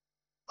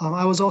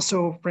 I was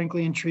also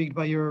frankly intrigued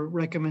by your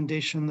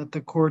recommendation that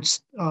the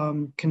courts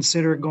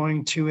consider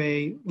going to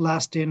a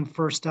last in,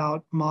 first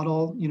out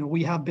model.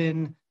 We have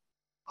been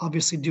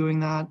obviously doing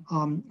that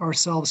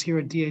ourselves here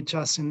at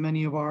DHS in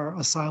many of our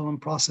asylum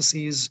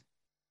processes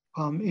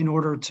in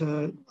order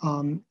to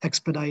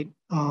expedite,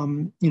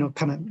 kind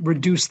of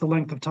reduce the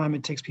length of time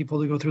it takes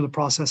people to go through the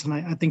process. And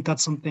I think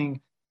that's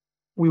something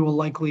we will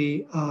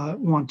likely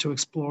want to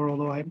explore,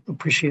 although I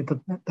appreciate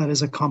that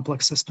is a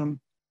complex system.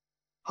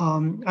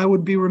 I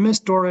would be remiss,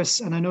 Doris,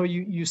 and I know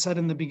you said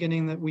in the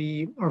beginning that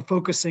we are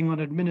focusing on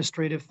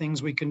administrative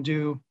things we can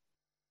do,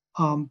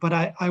 but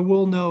I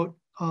will note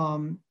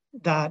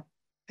that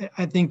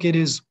I think it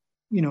is,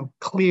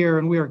 clear,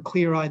 and we are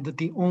clear-eyed that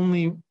the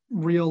only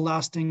real,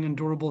 lasting, and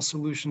durable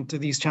solution to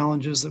these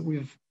challenges that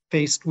we've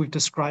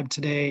described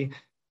today,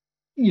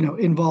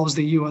 involves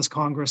the U.S.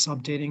 Congress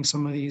updating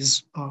some of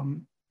these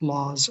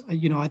laws.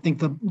 I think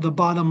the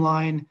bottom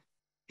line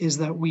is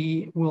that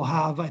we will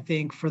have, I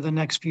think, for the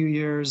next few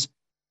years,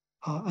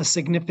 a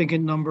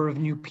significant number of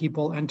new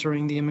people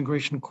entering the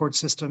immigration court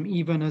system,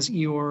 even as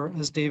EOR,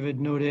 as David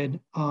noted,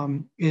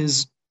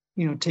 is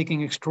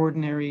taking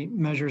extraordinary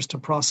measures to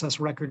process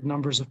record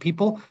numbers of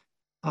people,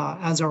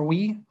 as are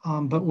we,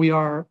 but we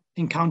are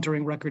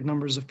encountering record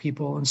numbers of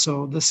people. And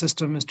so the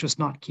system is just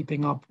not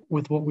keeping up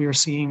with what we are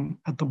seeing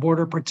at the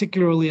border,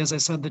 particularly, as I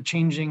said, the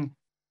changing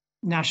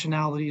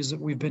nationalities that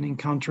we've been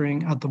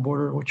encountering at the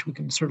border, which we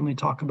can certainly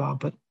talk about.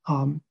 But,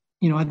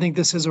 I think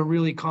this is a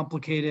really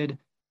complicated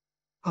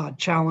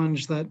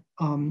challenge that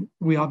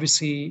we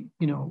obviously,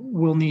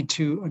 will need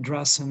to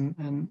address,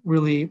 and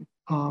really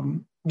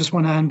just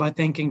want to end by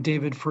thanking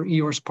David for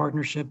EOR's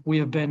partnership. We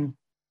have been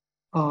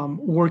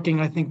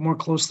working, I think, more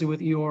closely with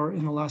EOR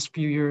in the last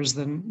few years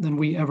than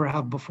we ever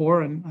have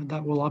before, and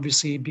that will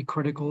obviously be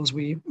critical as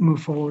we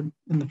move forward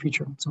in the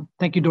future. So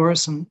thank you,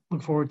 Doris, and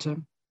look forward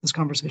to this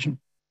conversation.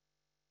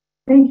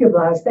 Thank you,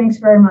 Blas. Thanks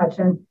very much.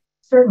 And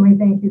certainly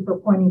thank you for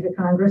pointing to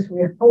Congress.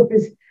 We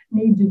always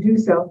need to do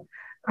so.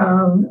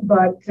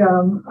 But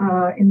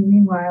in the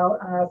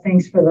meanwhile,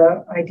 thanks for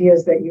the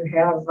ideas that you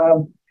have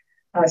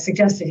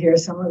suggested here.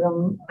 Some of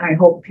them, I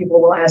hope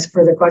people will ask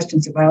further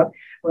questions about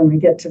when we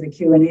get to the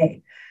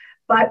Q&A.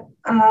 But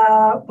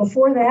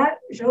before that,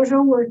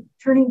 Jojo, we're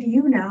turning to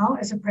you now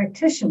as a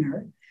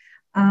practitioner.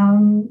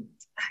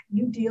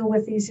 You deal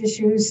with these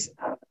issues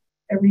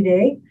every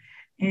day,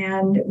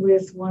 and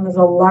with one of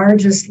the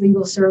largest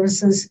legal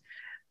services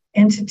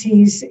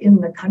entities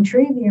in the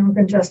country, the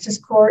Immigrant Justice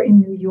Corps in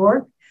New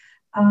York.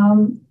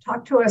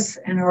 Talk to us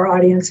and our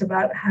audience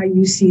about how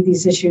you see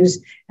these issues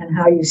and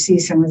how you see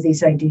some of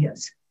these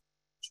ideas.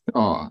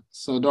 Sure.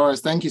 So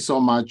Doris, thank you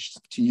so much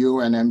to you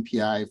and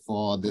MPI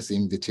for this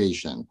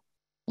invitation.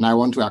 And I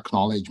want to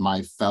acknowledge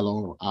my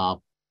fellow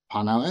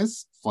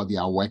panelists for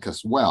their work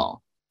as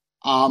well.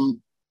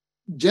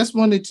 Just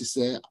wanted to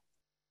say,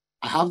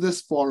 I have this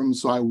forum,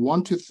 so I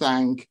want to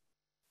thank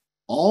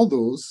all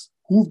those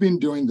who've been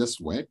doing this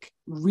work.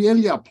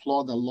 Really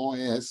applaud the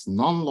lawyers,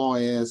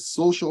 non-lawyers,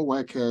 social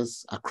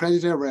workers,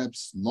 accredited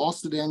reps, law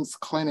students,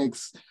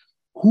 clinics,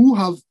 who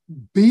have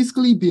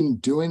basically been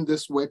doing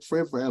this work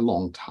for a very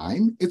long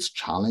time. It's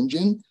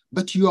challenging,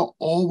 but you are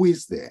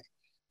always there,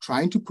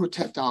 trying to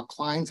protect our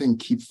clients and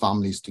keep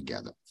families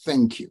together.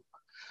 Thank you.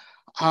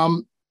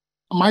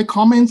 My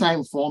comments are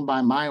informed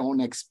by my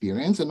own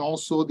experience and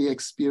also the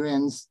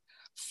experience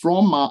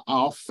from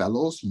our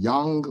fellows,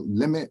 young,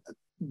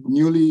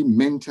 newly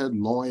minted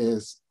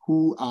lawyers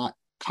who are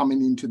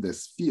coming into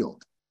this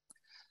field.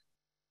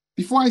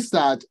 Before I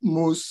start,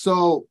 Moose,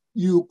 so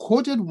you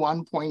quoted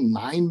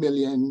 1.9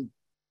 million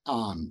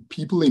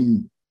people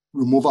in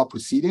removal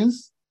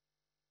proceedings.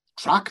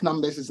 Track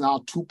numbers is now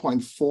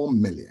 2.4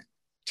 million.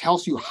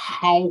 Tells you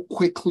how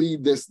quickly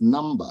this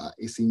number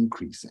is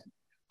increasing,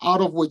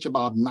 out of which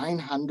about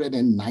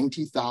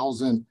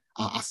 990,000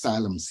 are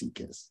asylum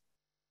seekers.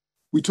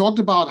 We talked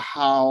about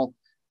how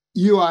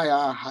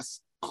EOIR has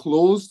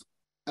closed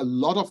a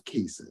lot of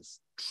cases.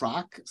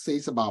 Track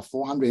says about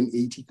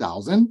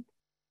 480,000.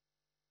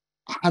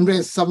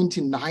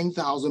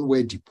 179,000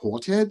 were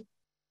deported,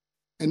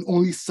 and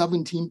only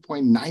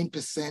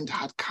 17.9%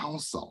 had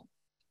counsel.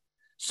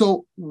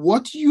 So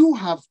what you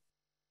have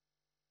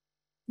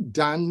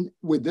done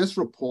with this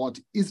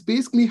report is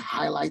basically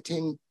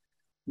highlighting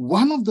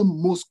one of the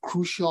most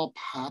crucial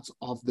parts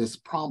of this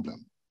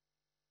problem: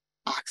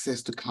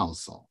 access to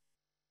counsel.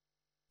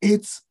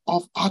 It's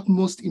of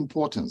utmost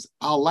importance.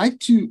 I'd like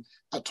to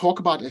talk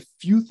about a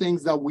few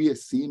things that we are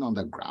seeing on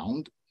the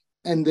ground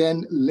and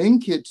then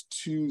link it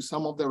to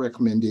some of the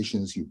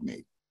recommendations you've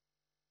made.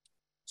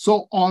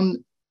 So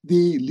on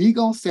the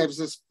legal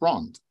services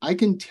front, I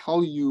can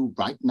tell you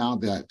right now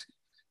that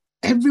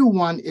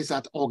everyone is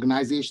at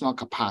organizational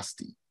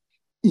capacity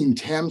in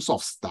terms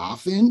of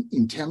staffing,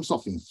 in terms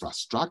of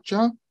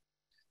infrastructure.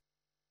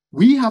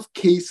 We have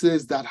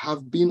cases that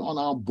have been on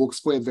our books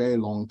for a very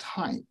long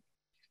time,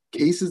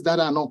 cases that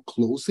are not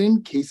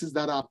closing, cases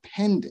that are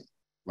pending,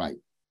 right?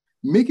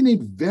 Making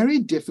it very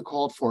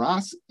difficult for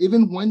us,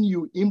 even when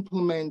you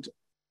implement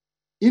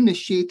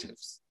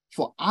initiatives,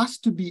 for us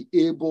to be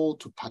able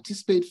to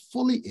participate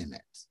fully in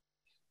it.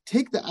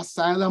 Take the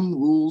asylum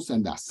rules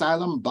and the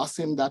asylum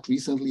busing that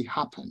recently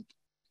happened.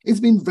 It's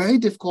been very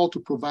difficult to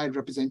provide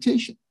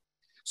representation.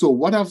 So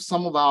what have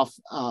some of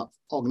our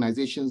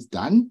organizations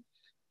done?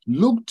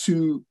 Look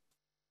to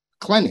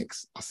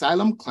clinics,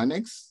 asylum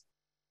clinics,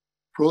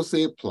 Pro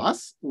Se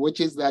Plus, which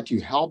is that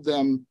you help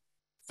them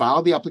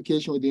file the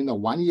application within the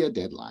 1-year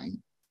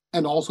deadline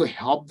and also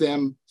help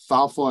them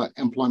file for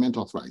employment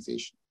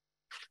authorization.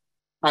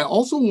 I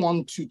also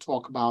want to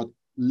talk about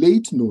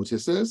late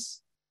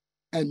notices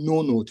and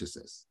no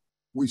notices.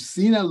 We've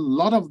seen a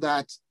lot of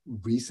that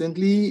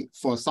recently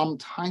for some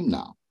time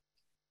now.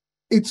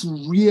 It's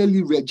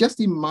really rare. Just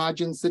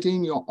imagine sitting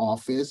in your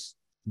office,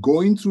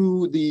 going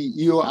through the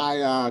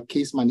EOIR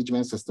case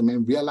management system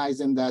and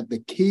realizing that the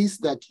case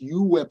that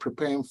you were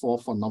preparing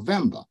for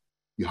November,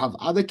 you have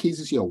other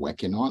cases you're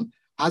working on,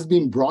 has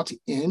been brought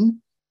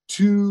in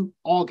to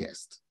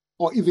August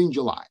or even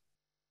July,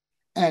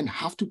 and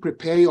have to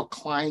prepare your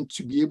client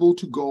to be able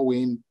to go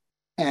in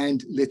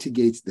and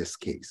litigate this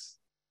case.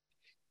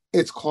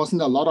 It's causing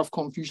a lot of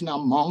confusion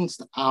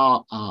amongst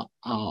our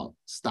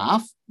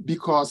staff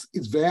because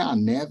it's very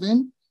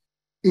unnerving.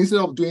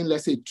 Instead of doing,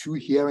 let's say, 2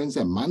 hearings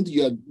a month,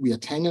 we are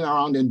turning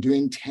around and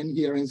doing 10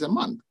 hearings a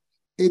month.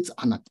 It's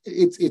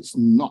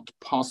not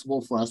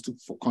possible for us to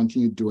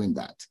continue doing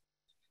that.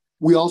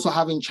 We're also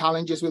having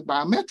challenges with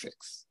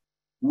biometrics.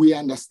 We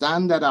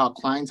understand that our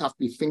clients have to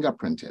be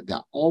fingerprinted.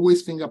 They're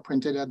always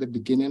fingerprinted at the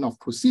beginning of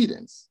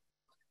proceedings.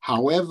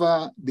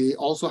 However, they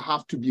also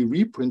have to be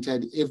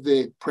reprinted if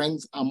the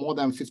prints are more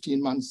than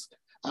 15 months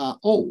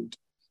old.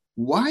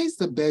 Why is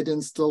the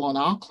burden still on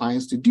our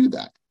clients to do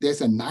that?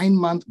 There's a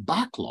 9-month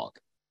backlog.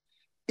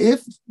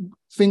 If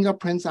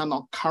fingerprints are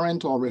not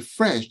current or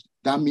refreshed,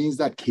 that means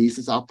that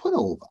cases are put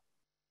over,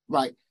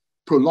 right?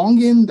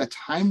 Prolonging the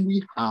time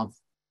we have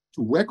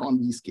to work on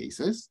these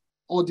cases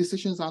or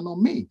decisions are not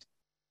made.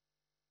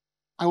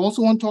 I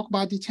also want to talk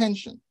about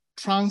detention,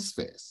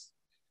 transfers.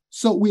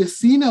 So we are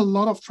seeing a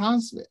lot of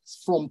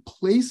transfers from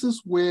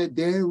places where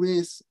there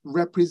is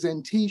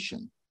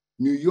representation,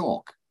 New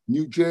York,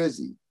 New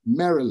Jersey,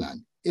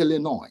 Maryland,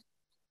 Illinois.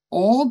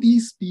 All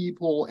these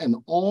people and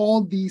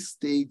all these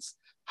states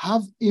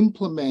have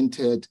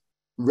implemented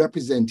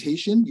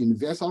representation,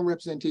 universal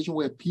representation,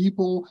 where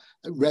people,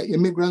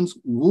 immigrants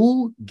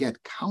will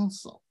get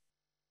counsel.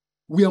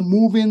 We are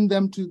moving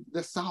them to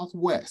the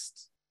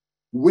Southwest,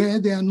 where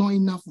there are not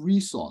enough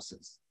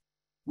resources.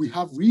 We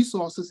have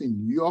resources in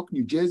New York,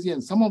 New Jersey,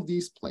 and some of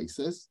these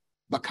places,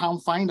 but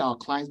can't find our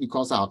clients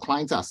because our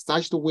clients are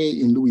stashed away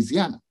in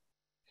Louisiana.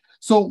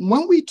 So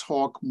when we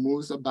talk,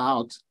 Moose,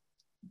 about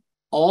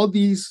all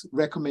these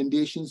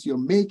recommendations you're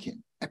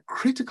making, a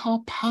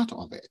critical part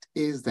of it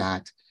is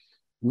that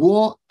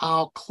will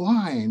our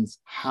clients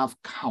have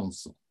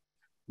counsel?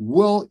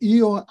 Will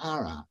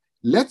EOIR,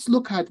 let's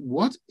look at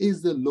what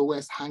is the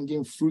lowest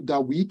hanging fruit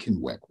that we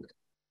can work with.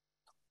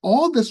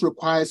 All this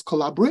requires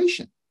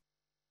collaboration.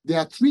 There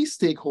are 3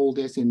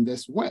 stakeholders in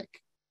this work: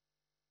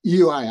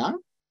 EOIR,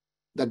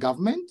 the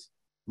government,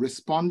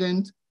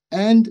 respondent,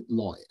 and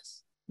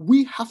lawyers.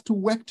 We have to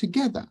work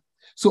together.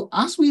 So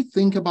as we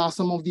think about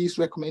some of these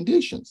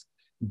recommendations,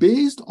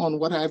 based on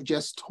what I've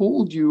just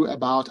told you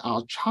about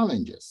our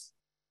challenges,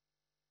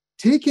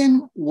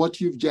 taking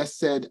what you've just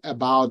said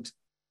about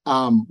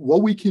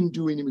what we can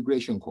do in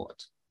immigration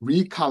court,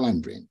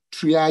 recalendering,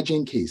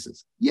 triaging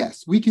cases.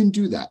 Yes, we can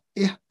do that.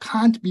 It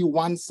can't be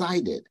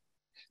one-sided.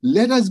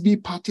 Let us be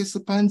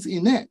participants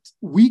in it.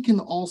 We can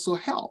also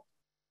help.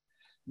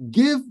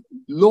 Give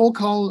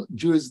local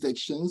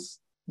jurisdictions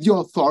the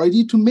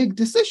authority to make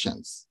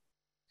decisions.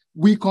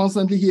 We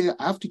constantly hear,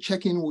 I have to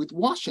check in with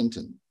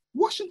Washington.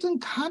 Washington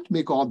can't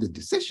make all the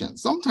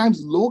decisions.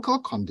 Sometimes local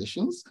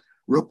conditions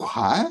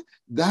require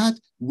that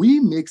we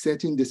make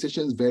certain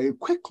decisions very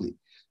quickly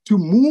to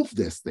move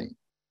this thing.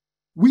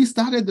 We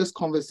started this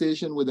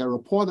conversation with a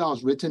report that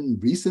was written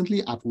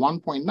recently at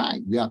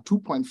 1.9. We are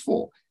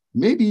 2.4.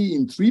 Maybe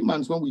in 3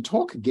 months when we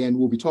talk again,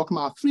 we'll be talking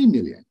about 3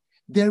 million.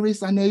 There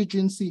is an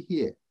urgency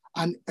here,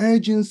 an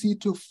urgency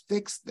to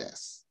fix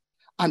this,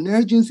 an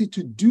urgency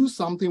to do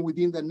something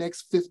within the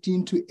next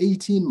 15 to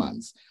 18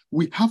 months.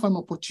 We have an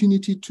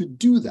opportunity to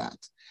do that.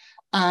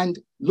 And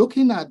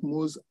looking at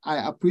Moose,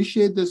 I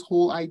appreciate this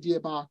whole idea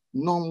about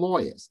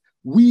non-lawyers.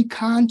 We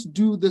can't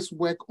do this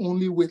work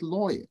only with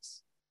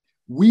lawyers.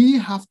 We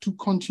have to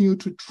continue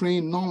to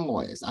train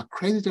non-lawyers,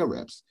 accredited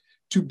reps,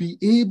 to be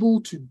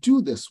able to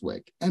do this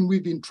work. And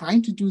we've been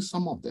trying to do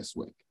some of this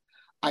work.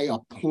 I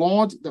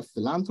applaud the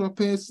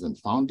philanthropists and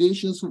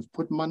foundations who've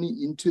put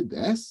money into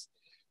this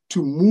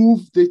to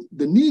move the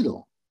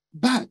needle.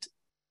 But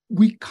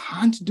we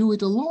can't do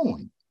it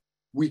alone.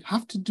 We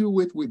have to do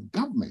it with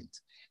government.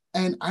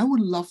 And I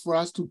would love for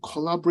us to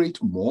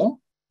collaborate more,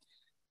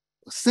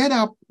 set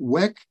up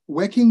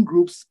working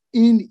groups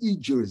in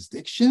each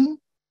jurisdiction.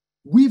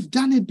 We've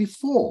done it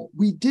before.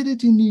 We did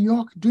it in New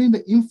York during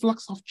the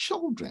influx of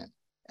children,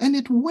 and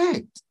it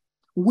worked,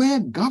 where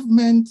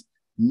government,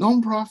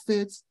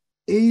 nonprofits,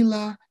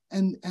 AILA,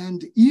 and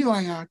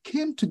EOIR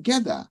came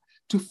together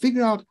to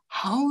figure out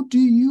how do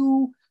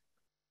you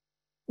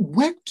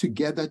work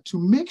together to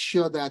make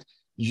sure that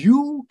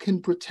you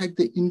can protect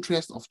the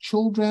interests of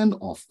children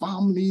or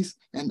families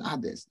and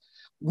others.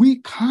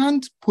 We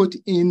can't put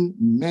in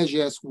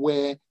measures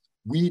where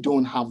we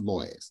don't have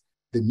lawyers.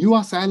 The new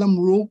asylum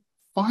rule,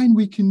 fine,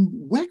 we can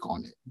work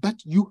on it,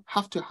 but you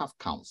have to have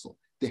counsel.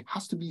 There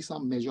has to be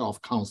some measure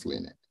of counsel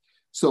in it.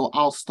 So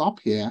I'll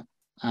stop here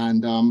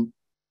and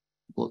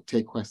we'll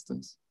take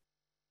questions.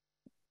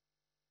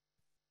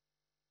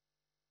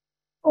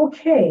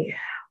 Okay,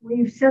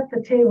 we've set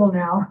the table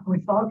now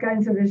with all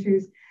kinds of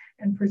issues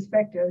and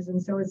perspectives,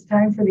 and so it's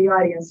time for the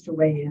audience to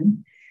weigh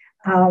in.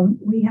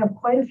 We have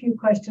quite a few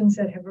questions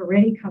that have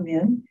already come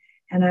in,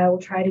 and I will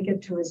try to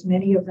get to as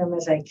many of them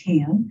as I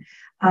can.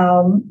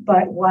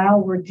 But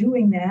while we're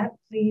doing that,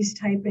 please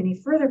type any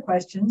further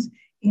questions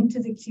into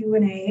the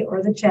Q&A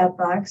or the chat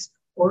box,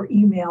 or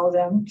email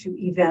them to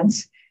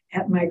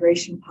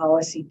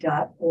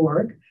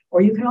events@migrationpolicy.org.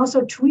 Or you can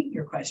also tweet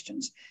your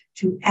questions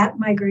to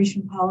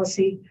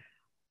 @migrationpolicy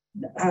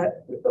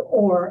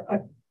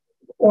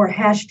or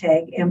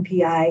hashtag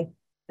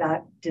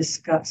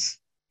MPI.discuss.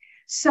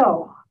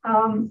 So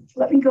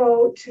let me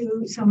go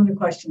to some of the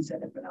questions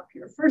that have been up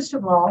here. First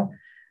of all,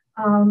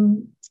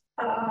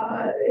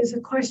 is a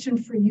question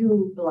for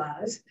you,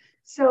 Blas.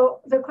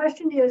 So the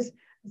question is,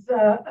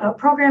 the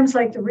programs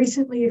like the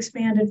recently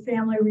expanded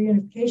family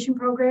reunification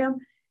program,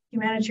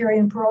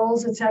 humanitarian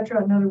paroles, et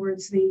cetera, in other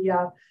words,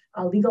 the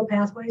legal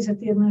pathways that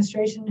the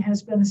administration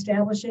has been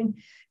establishing,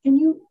 can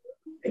you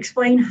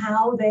explain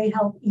how they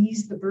help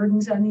ease the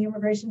burdens on the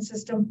immigration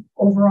system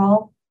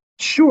overall?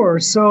 Sure.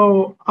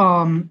 So,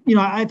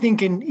 I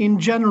think in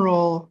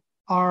general,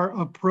 our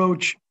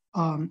approach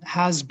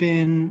has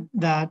been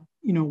that,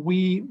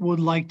 we would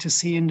like to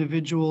see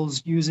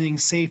individuals using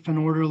safe and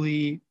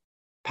orderly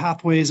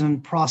pathways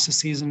and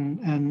processes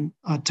and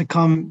to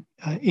come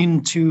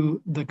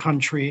into the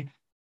country.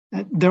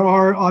 There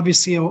are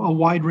obviously a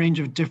wide range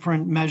of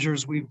different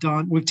measures we've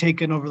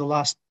taken over the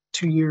last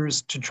 2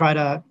 years to try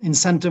to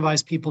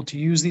incentivize people to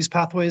use these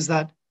pathways.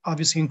 That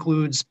obviously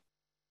includes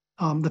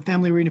the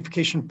family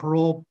reunification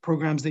parole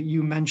programs that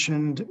you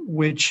mentioned,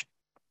 which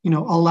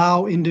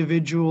allow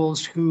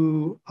individuals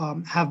who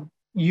have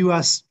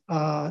U.S.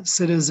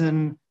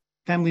 citizen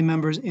family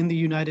members in the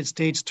United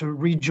States to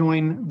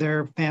rejoin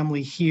their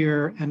family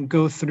here and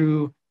go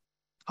through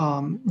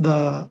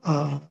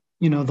the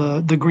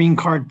green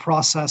card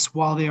process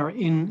while they are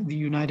in the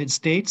United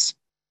States.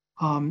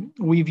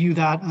 We view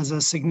that as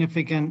a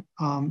significant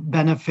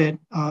benefit,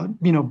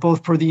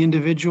 both for the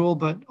individual,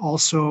 but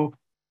also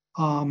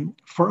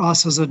for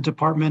us as a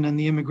department and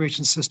the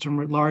immigration system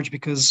at large,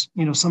 because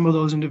some of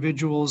those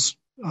individuals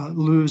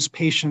lose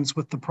patience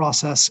with the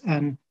process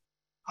and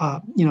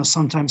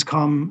sometimes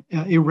come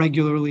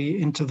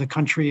irregularly into the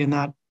country, and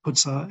that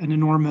puts an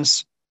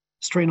enormous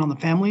strain on the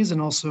families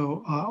and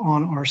also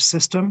on our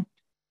system.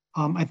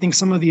 I think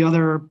some of the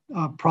other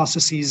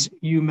processes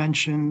you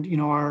mentioned,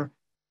 are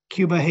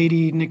Cuba,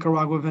 Haiti,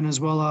 Nicaragua,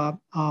 Venezuela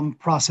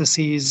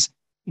processes.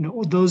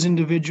 Those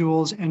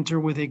individuals enter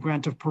with a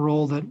grant of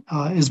parole that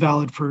is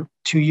valid for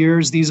 2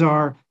 years. These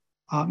are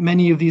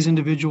many of these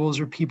individuals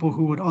are people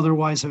who would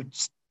otherwise have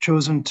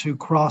chosen to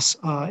cross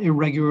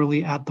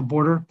irregularly at the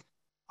border.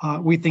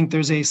 We think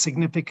there's a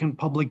significant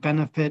public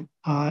benefit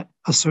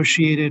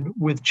associated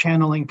with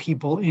channeling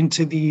people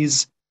into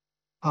these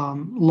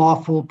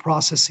lawful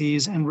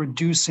processes and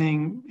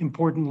reducing,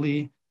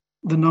 importantly,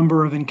 the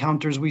number of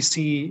encounters we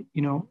see,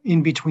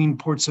 in between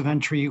ports of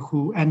entry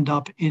who end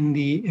up in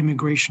the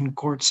immigration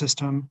court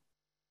system.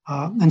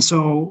 And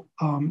so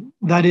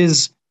that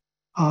is,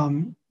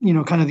 kind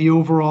of the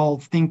overall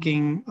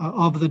thinking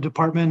of the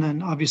department.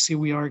 And obviously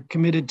we are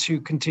committed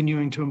to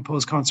continuing to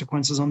impose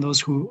consequences on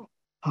those who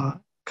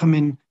come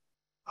in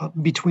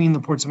between the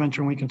ports of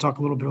entry. And we can talk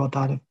a little bit about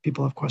that if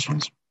people have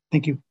questions.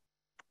 Thank you.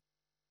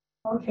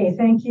 Okay,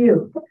 thank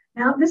you.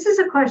 Now, this is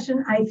a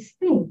question I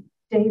think,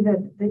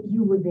 David, that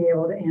you would be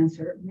able to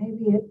answer.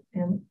 Maybe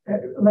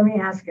let me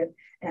ask it,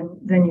 and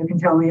then you can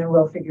tell me, and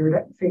we'll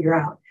figure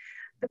out.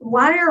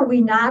 Why are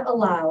we not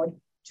allowed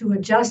to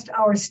adjust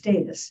our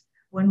status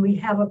when we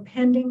have a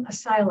pending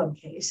asylum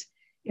case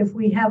if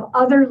we have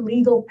other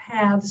legal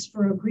paths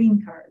for a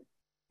green card?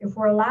 If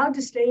we're allowed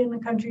to stay in the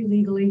country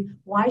legally,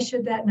 why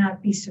should that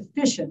not be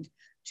sufficient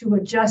to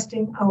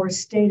adjusting our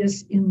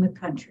status in the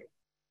country?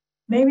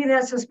 maybe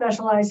that's a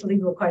specialized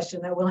legal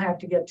question that we'll have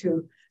to get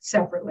to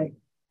separately.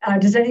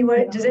 Does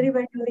anybody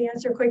know the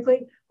answer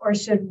quickly, or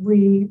should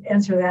we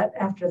answer that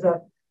after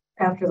the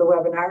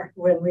webinar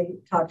when we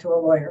talk to a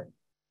lawyer?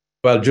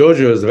 Well,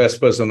 Giorgio is the best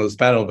person on this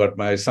panel, but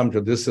my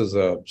assumption, this is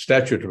a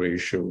statutory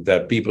issue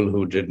that people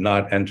who did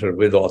not enter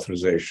with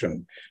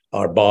authorization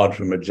are barred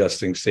from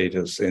adjusting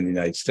status in the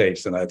United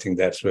States. And I think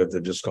that's where the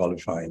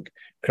disqualifying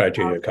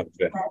criteria comes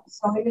in.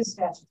 So it is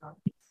statutory.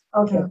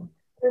 Okay.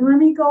 And let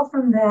me go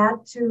from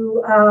that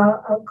to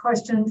a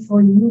question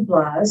for you,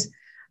 Blas,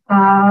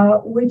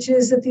 which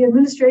is that the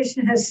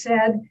administration has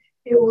said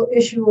it will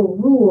issue a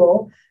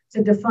rule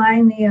to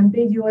define the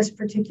ambiguous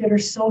particular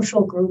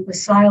social group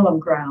asylum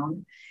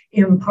ground,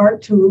 in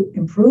part to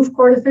improve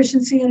court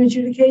efficiency and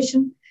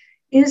adjudication.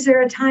 Is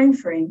there a time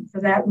frame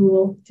for that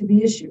rule to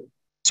be issued?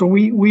 So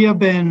we have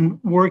been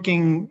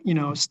working,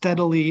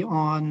 steadily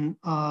on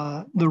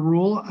the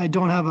rule. I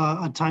don't have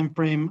a time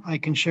frame I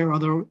can share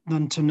other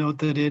than to note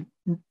that it,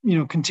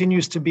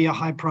 continues to be a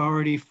high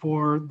priority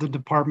for the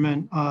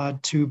department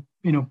to,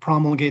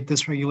 promulgate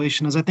this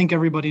regulation. As I think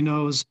everybody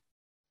knows,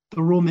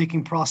 the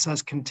rulemaking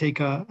process can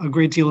take a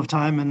great deal of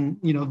time, and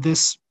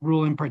this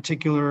rule in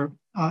particular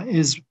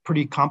is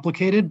pretty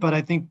complicated. But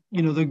I think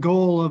the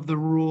goal of the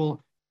rule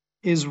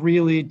is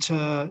really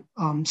to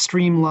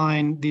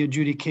streamline the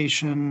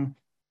adjudication,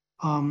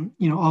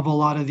 of a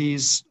lot of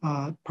these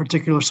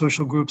particular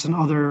social groups and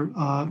other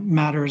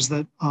matters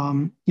that,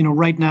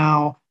 right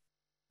now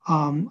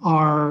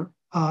are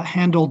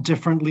handled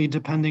differently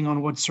depending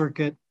on what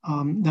circuit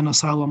an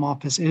asylum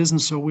office is.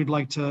 And so we'd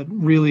like to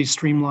really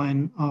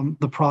streamline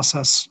the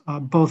process,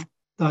 both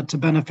to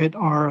benefit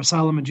our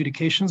asylum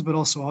adjudications, but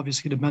also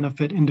obviously to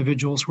benefit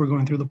individuals who are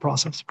going through the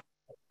process.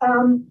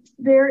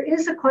 There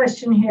is a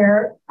question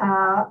here.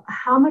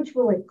 How much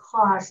will it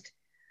cost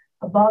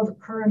above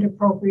current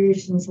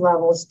appropriations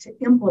levels to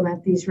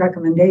implement these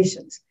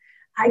recommendations?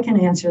 I can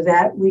answer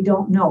that. We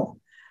don't know.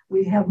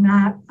 We have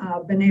not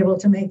been able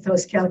to make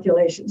those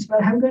calculations,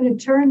 but I'm going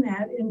to turn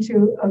that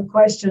into a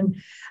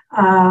question,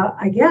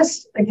 I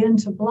guess, again,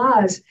 to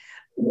Blas.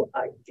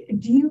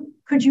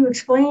 Could you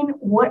explain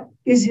what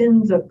is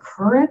in the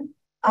current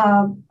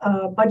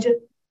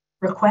budget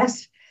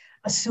request,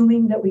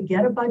 assuming that we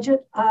get a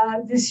budget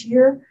this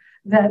year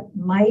that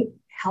might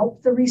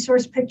help the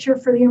resource picture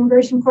for the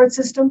immigration court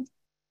system?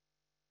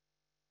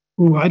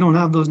 Ooh, I don't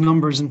have those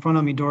numbers in front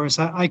of me, Doris.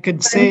 I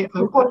could say,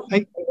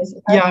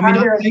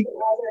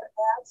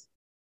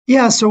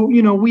 yeah, so,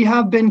 we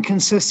have been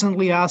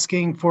consistently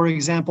asking, for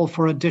example,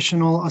 for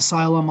additional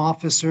asylum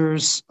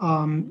officers,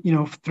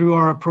 through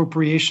our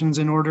appropriations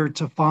in order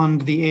to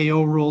fund the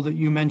AO rule that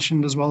you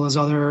mentioned, as well as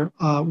other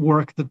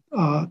work that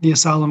the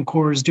Asylum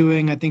Corps is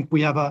doing. I think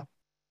we have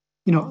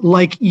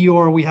like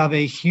EOR, we have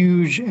a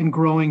huge and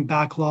growing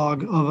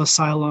backlog of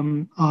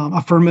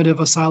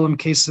affirmative asylum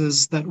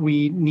cases that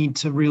we need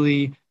to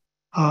really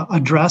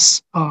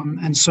address.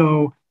 And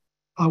so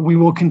we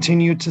will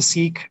continue to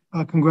seek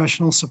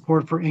congressional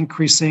support for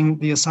increasing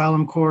the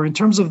Asylum Corps. In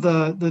terms of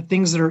the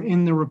things that are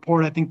in the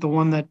report, I think the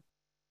one that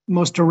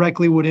most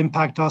directly would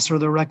impact us are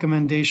the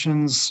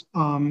recommendations,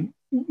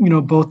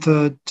 both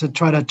to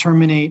try to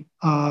terminate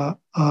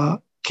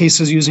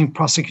cases using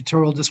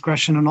prosecutorial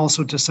discretion and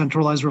also to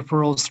centralize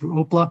referrals through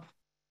OPLA.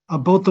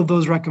 Both of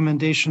those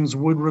recommendations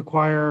would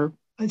require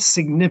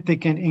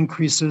significant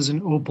increases in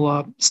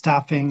OPLA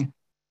staffing.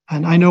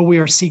 And I know we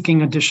are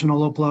seeking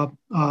additional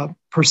OPLA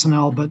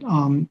personnel, but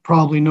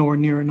probably nowhere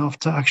near enough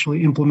to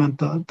actually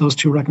implement those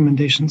two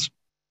recommendations.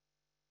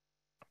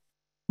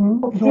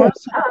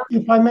 Doris,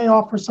 if I may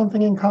offer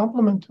something in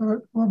complement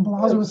to what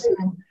Blas was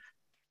saying.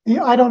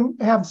 I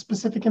don't have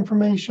specific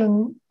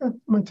information at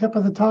my tip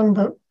of the tongue,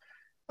 but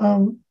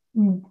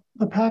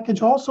the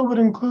package also would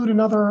include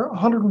another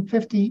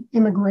 150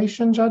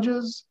 immigration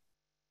judges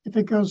if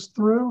it goes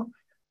through.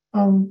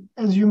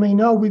 As you may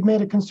know, we've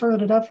made a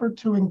concerted effort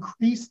to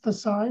increase the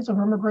size of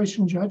our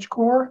immigration judge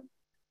corps,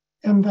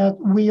 and that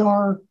we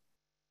are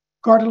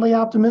guardedly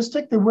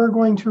optimistic that we're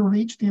going to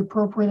reach the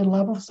appropriated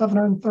level of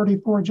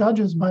 734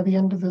 judges by the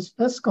end of this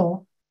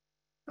fiscal.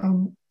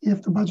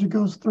 If the budget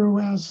goes through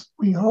as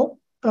we hope,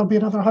 there'll be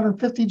another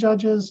 150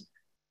 judges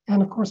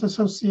and, of course,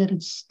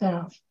 associated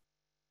staff.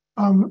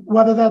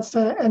 Whether that's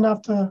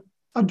enough to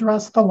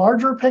address the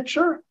larger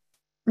picture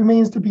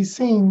remains to be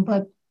seen,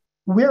 but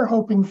we're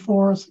hoping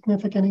for a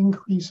significant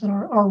increase in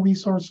our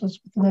resources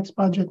with the next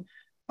budget.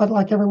 But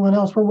like everyone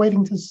else, we're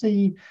waiting to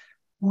see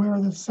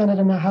where the Senate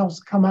and the House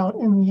come out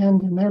in the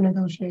end in their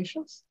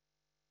negotiations.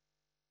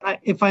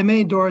 If I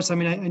may, Doris,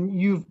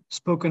 and you've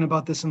spoken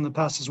about this in the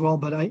past as well,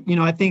 but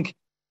I think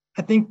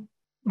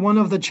one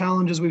of the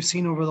challenges we've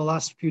seen over the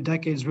last few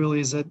decades really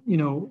is that,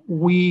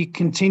 we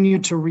continue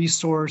to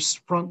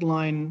resource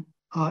frontline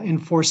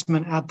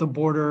enforcement at the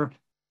border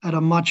at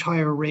a much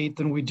higher rate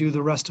than we do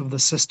the rest of the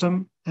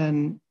system.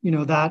 And,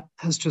 that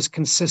has just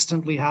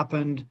consistently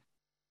happened.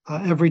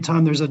 Every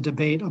time there's a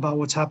debate about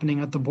what's happening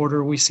at the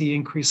border, we see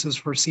increases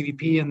for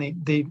CBP, and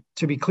they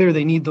to be clear,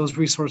 they need those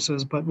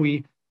resources, but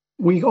we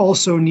we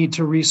also need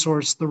to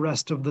resource the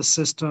rest of the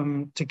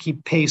system to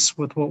keep pace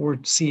with what we're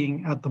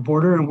seeing at the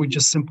border, and we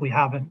just simply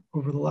haven't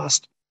over the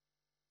last,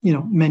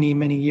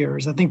 many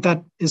years. I think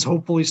that is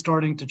hopefully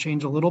starting to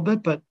change a little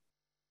bit, but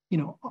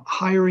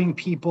hiring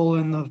people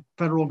in the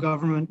federal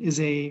government is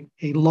a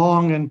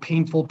long and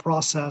painful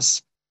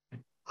process.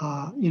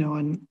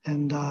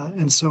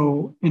 And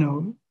so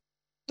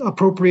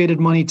appropriated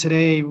money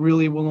today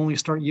really will only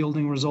start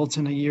yielding results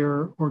in a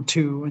year or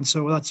two, and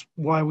so that's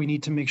why we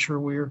need to make sure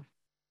we're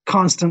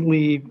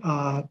constantly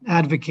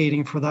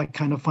advocating for that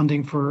kind of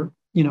funding for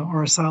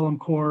our Asylum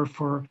Corps,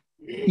 for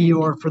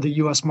EOR, for the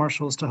U.S.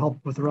 Marshals to help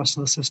with the rest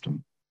of the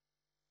system.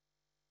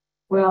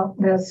 Well,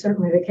 that's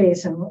certainly the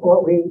case. And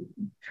what we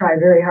try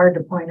very hard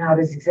to point out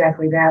is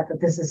exactly that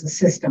this is a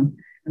system,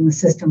 and the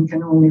system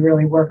can only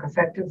really work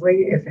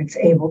effectively if it's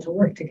able to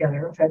work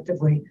together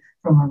effectively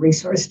from a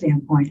resource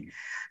standpoint.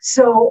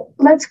 So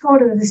let's go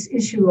to this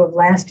issue of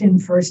last in,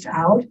 first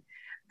out.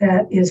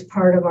 That is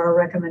part of our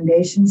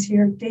recommendations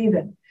here.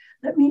 David,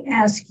 let me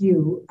ask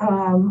you,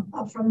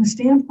 from the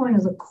standpoint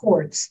of the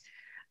courts,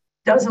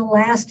 does a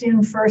last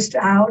in, first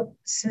out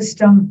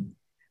system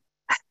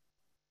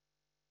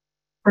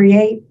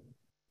create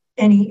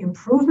any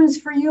improvements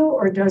for you,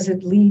 or does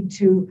it lead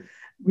to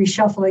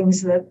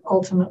reshufflings that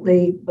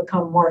ultimately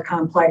become more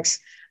complex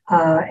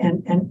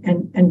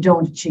and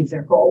don't achieve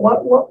their goal?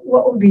 What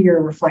would be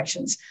your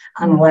reflections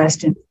on the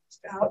last in,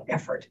 first out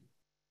effort?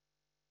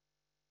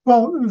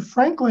 Well,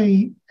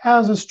 frankly,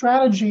 as a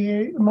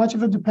strategy, much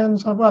of it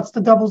depends on what's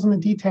the devil's in the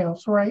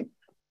details, right?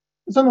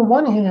 Because on the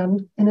one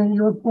hand, and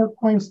your report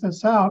points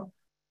this out,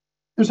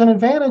 there's an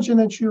advantage in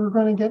that you're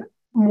going to get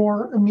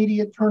more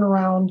immediate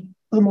turnaround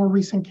for the more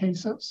recent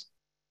cases.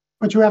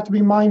 But you have to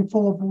be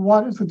mindful of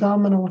what is the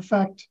domino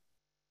effect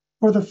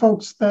for the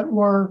folks that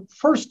were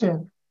first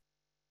in,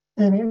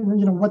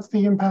 and what's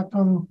the impact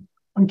on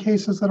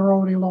cases that are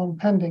already long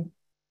pending.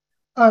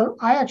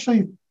 I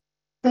actually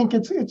think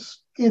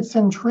it's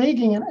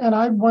intriguing, and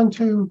I want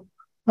to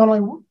not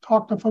only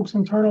talk to folks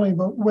internally,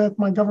 but with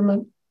my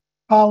government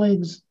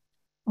colleagues,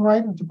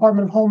 right, the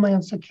Department of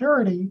Homeland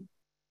Security,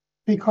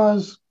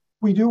 because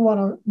we do want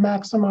to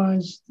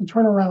maximize the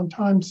turnaround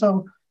time.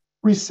 So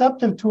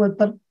receptive to it,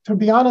 but to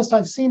be honest,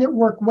 I've seen it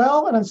work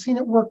well and I've seen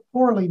it work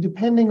poorly,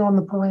 depending on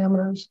the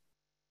parameters.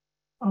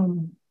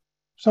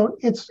 So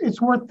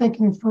it's worth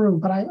thinking through,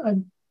 but I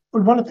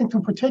would want to think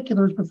through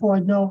particulars before I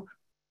know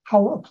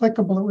how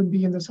applicable it would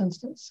be in this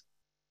instance.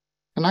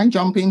 Can I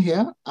jump in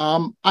here?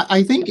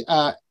 I think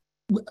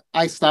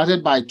I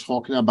started by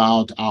talking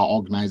about our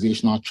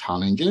organizational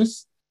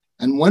challenges.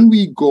 And when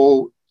we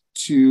go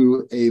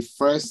to a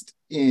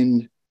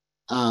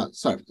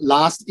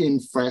last in,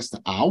 first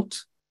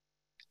out,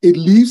 it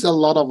leaves a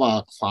lot of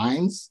our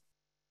clients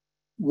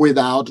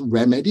without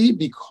remedy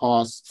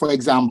because, for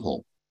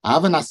example, I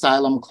have an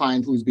asylum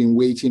client who's been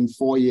waiting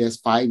 4 years,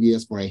 5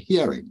 years for a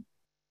hearing.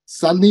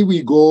 Suddenly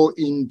we go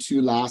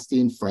into last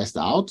in, first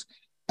out,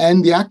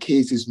 and their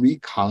case is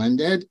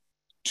recalendared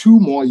 2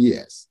 more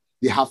years.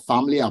 They have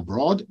family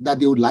abroad that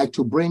they would like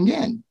to bring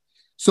in.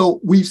 So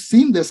we've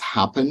seen this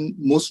happen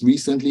most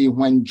recently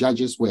when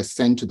judges were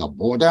sent to the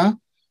border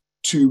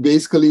to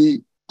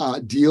basically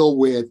deal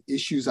with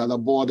issues at the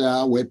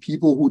border where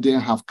people who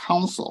didn't have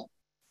counsel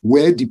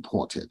were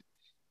deported.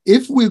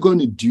 If we're going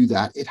to do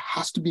that, it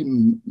has to be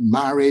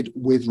married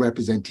with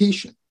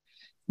representation.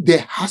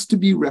 There has to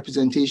be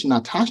representation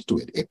attached to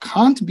it. It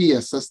can't be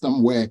a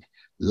system where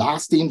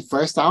last in,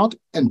 first out,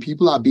 and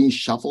people are being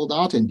shuffled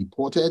out and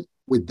deported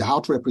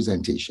without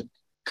representation.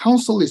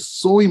 Counsel is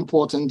so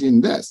important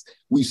in this.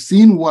 We've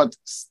seen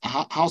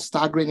how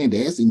staggering it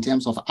is in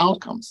terms of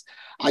outcomes.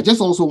 I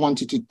just also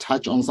wanted to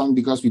touch on something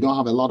because we don't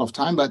have a lot of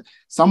time, but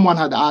someone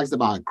had asked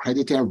about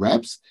accredited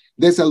reps.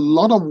 There's a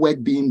lot of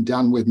work being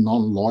done with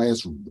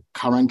non-lawyers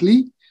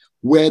currently,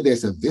 where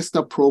there's a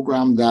VISTA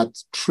program that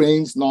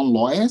trains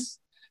non-lawyers.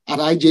 At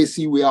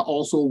IJC, we are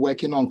also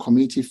working on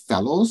community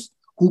fellows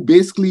who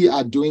basically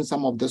are doing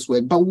some of this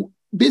work. But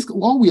basically,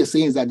 what we are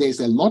saying is that there's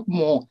a lot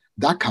more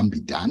that can be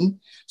done.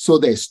 So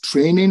there's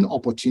training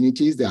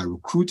opportunities, there are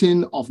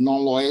recruiting of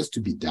non-lawyers to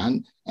be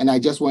done. And I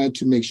just wanted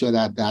to make sure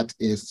that that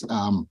is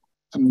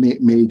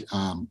made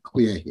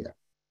clear here.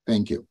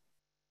 Thank you.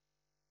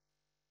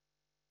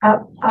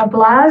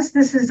 Blas,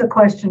 this is a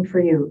question for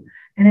you.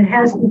 And it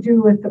has to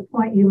do with the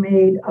point you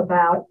made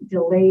about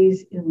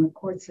delays in the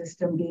court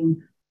system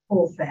being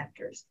pull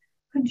factors.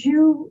 Could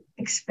you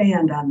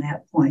expand on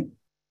that point?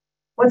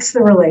 What's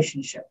the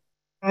relationship?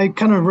 I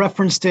kind of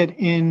referenced it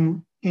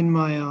in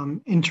my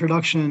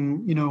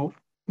introduction.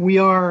 We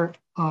are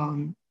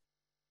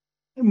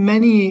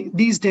many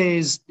these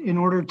days, in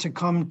order to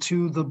come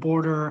to the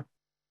border,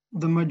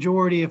 the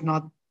majority, if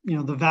not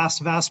the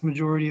vast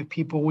majority of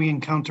people we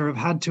encounter have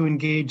had to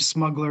engage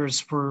smugglers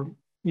for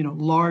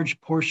large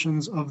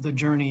portions of the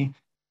journey.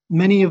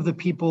 Many of the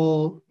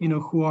people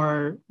who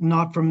are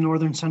not from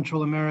Northern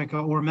Central America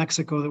or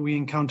Mexico that we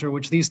encounter,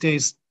 which these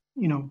days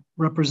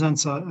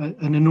represents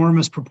an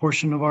enormous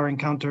proportion of our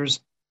encounters,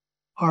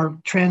 are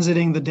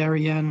transiting the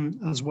Darien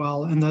as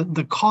well. And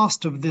the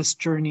cost of this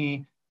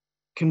journey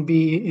can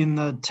be in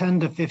the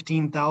 $10,000 to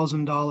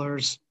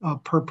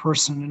 $15,000 per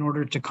person in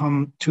order to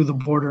come to the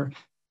border.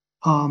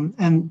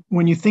 And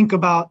when you think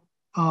about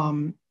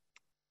the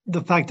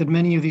fact that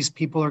many of these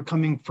people are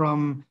coming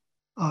from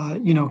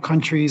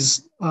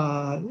countries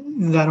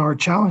that are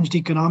challenged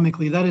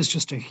economically, that is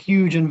just a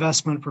huge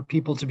investment for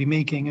people to be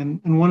making.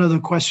 And one of the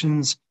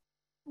questions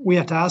we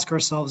have to ask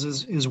ourselves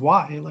is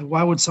why? Like,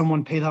 why would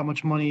someone pay that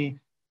much money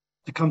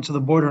to come to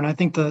the border? And I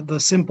think the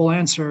simple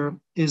answer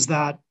is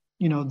that,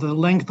 the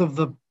length of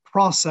the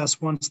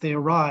process once they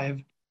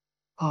arrive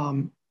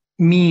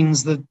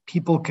means that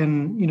people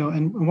can,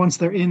 and once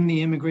they're in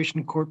the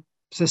immigration court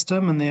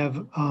system and they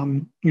have,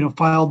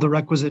 filed the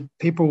requisite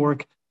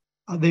paperwork,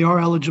 they are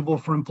eligible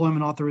for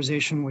employment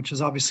authorization, which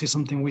is obviously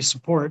something we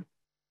support.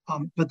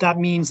 But that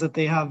means that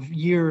they have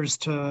years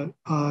to,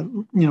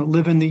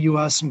 live in the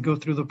U.S. and go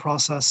through the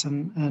process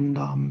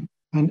and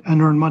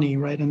earn money,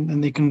 right?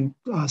 And they can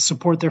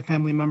support their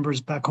family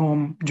members back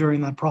home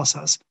during that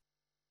process.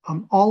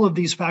 All of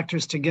these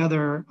factors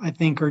together, I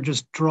think, are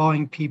just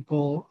drawing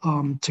people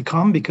to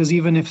come, because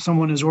even if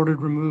someone is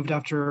ordered removed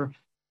after,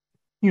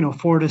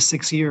 4 to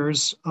 6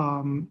 years,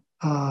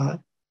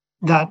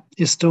 that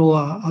is still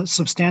a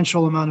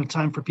substantial amount of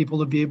time for people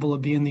to be able to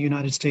be in the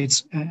United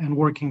States and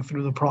working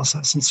through the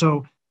process. And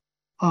so,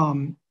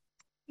 again,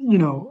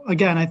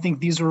 I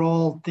think these are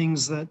all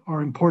things that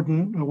are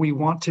important. We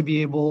want to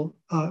be able,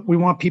 we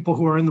want people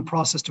who are in the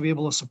process to be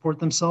able to support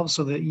themselves.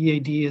 So the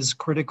EAD is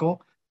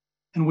critical.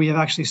 And we have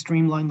actually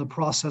streamlined the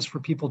process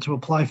for people to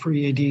apply for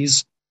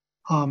EADs.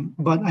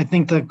 But I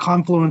think the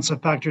confluence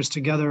of factors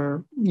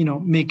together,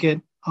 make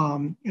it,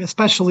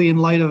 especially in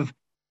light of,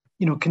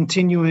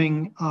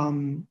 continuing,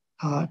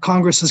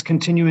 Congress's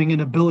continuing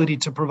inability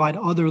to provide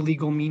other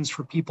legal means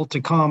for people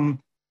to come.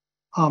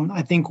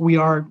 I think we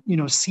are,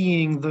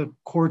 seeing the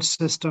court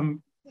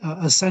system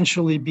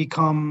essentially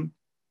become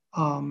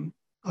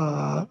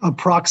a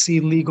proxy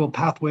legal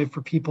pathway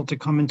for people to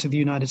come into the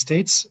United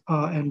States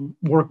and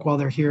work while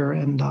they're here.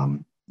 And,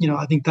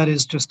 I think that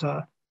is just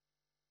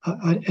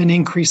an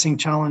increasing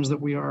challenge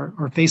that we are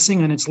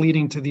facing, and it's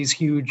leading to these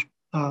huge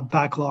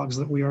backlogs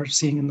that we are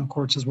seeing in the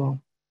courts as well.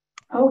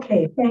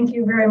 Okay, thank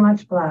you very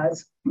much,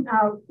 Blas.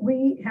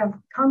 We have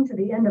come to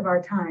the end of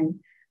our time.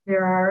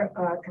 There are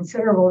a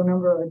considerable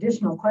number of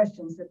additional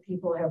questions that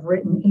people have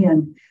written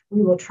in.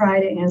 We will try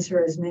to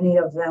answer as many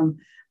of them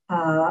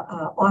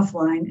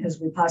offline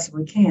as we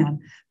possibly can.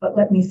 But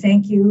let me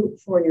thank you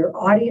for your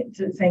audience.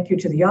 Thank you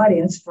to the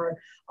audience for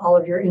all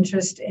of your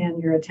interest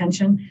and your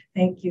attention.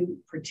 Thank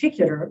you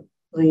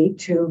particularly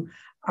to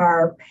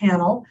our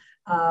panel,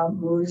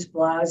 Muz,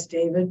 Blas,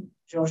 David,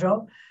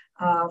 Jojo,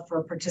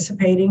 for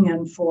participating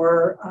and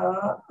for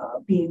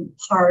being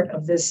part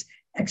of this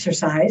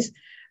exercise.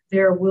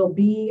 There will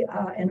be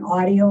an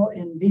audio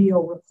and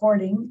video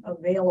recording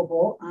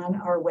available on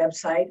our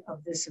website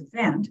of this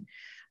event.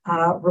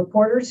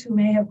 Reporters who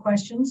may have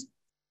questions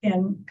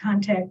can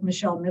contact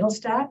Michelle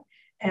Middlestadt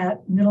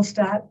at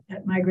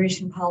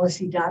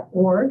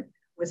migrationpolicy.org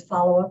with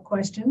follow-up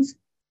questions.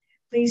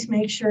 Please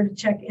make sure to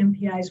check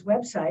MPI's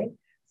website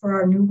for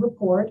our new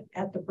report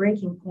at the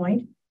breaking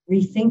point,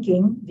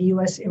 Rethinking the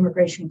U.S.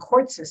 Immigration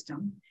Court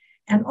System,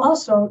 and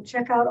also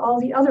check out all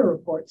the other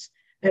reports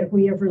that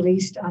we have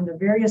released on the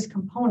various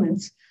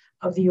components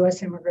of the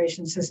U.S.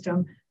 immigration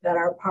system that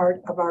are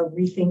part of our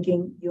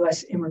Rethinking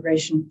U.S.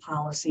 Immigration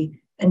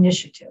Policy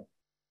initiative.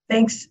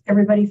 Thanks,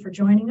 everybody, for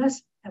joining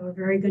us. Have a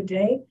very good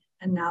day,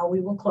 and now we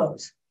will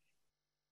close.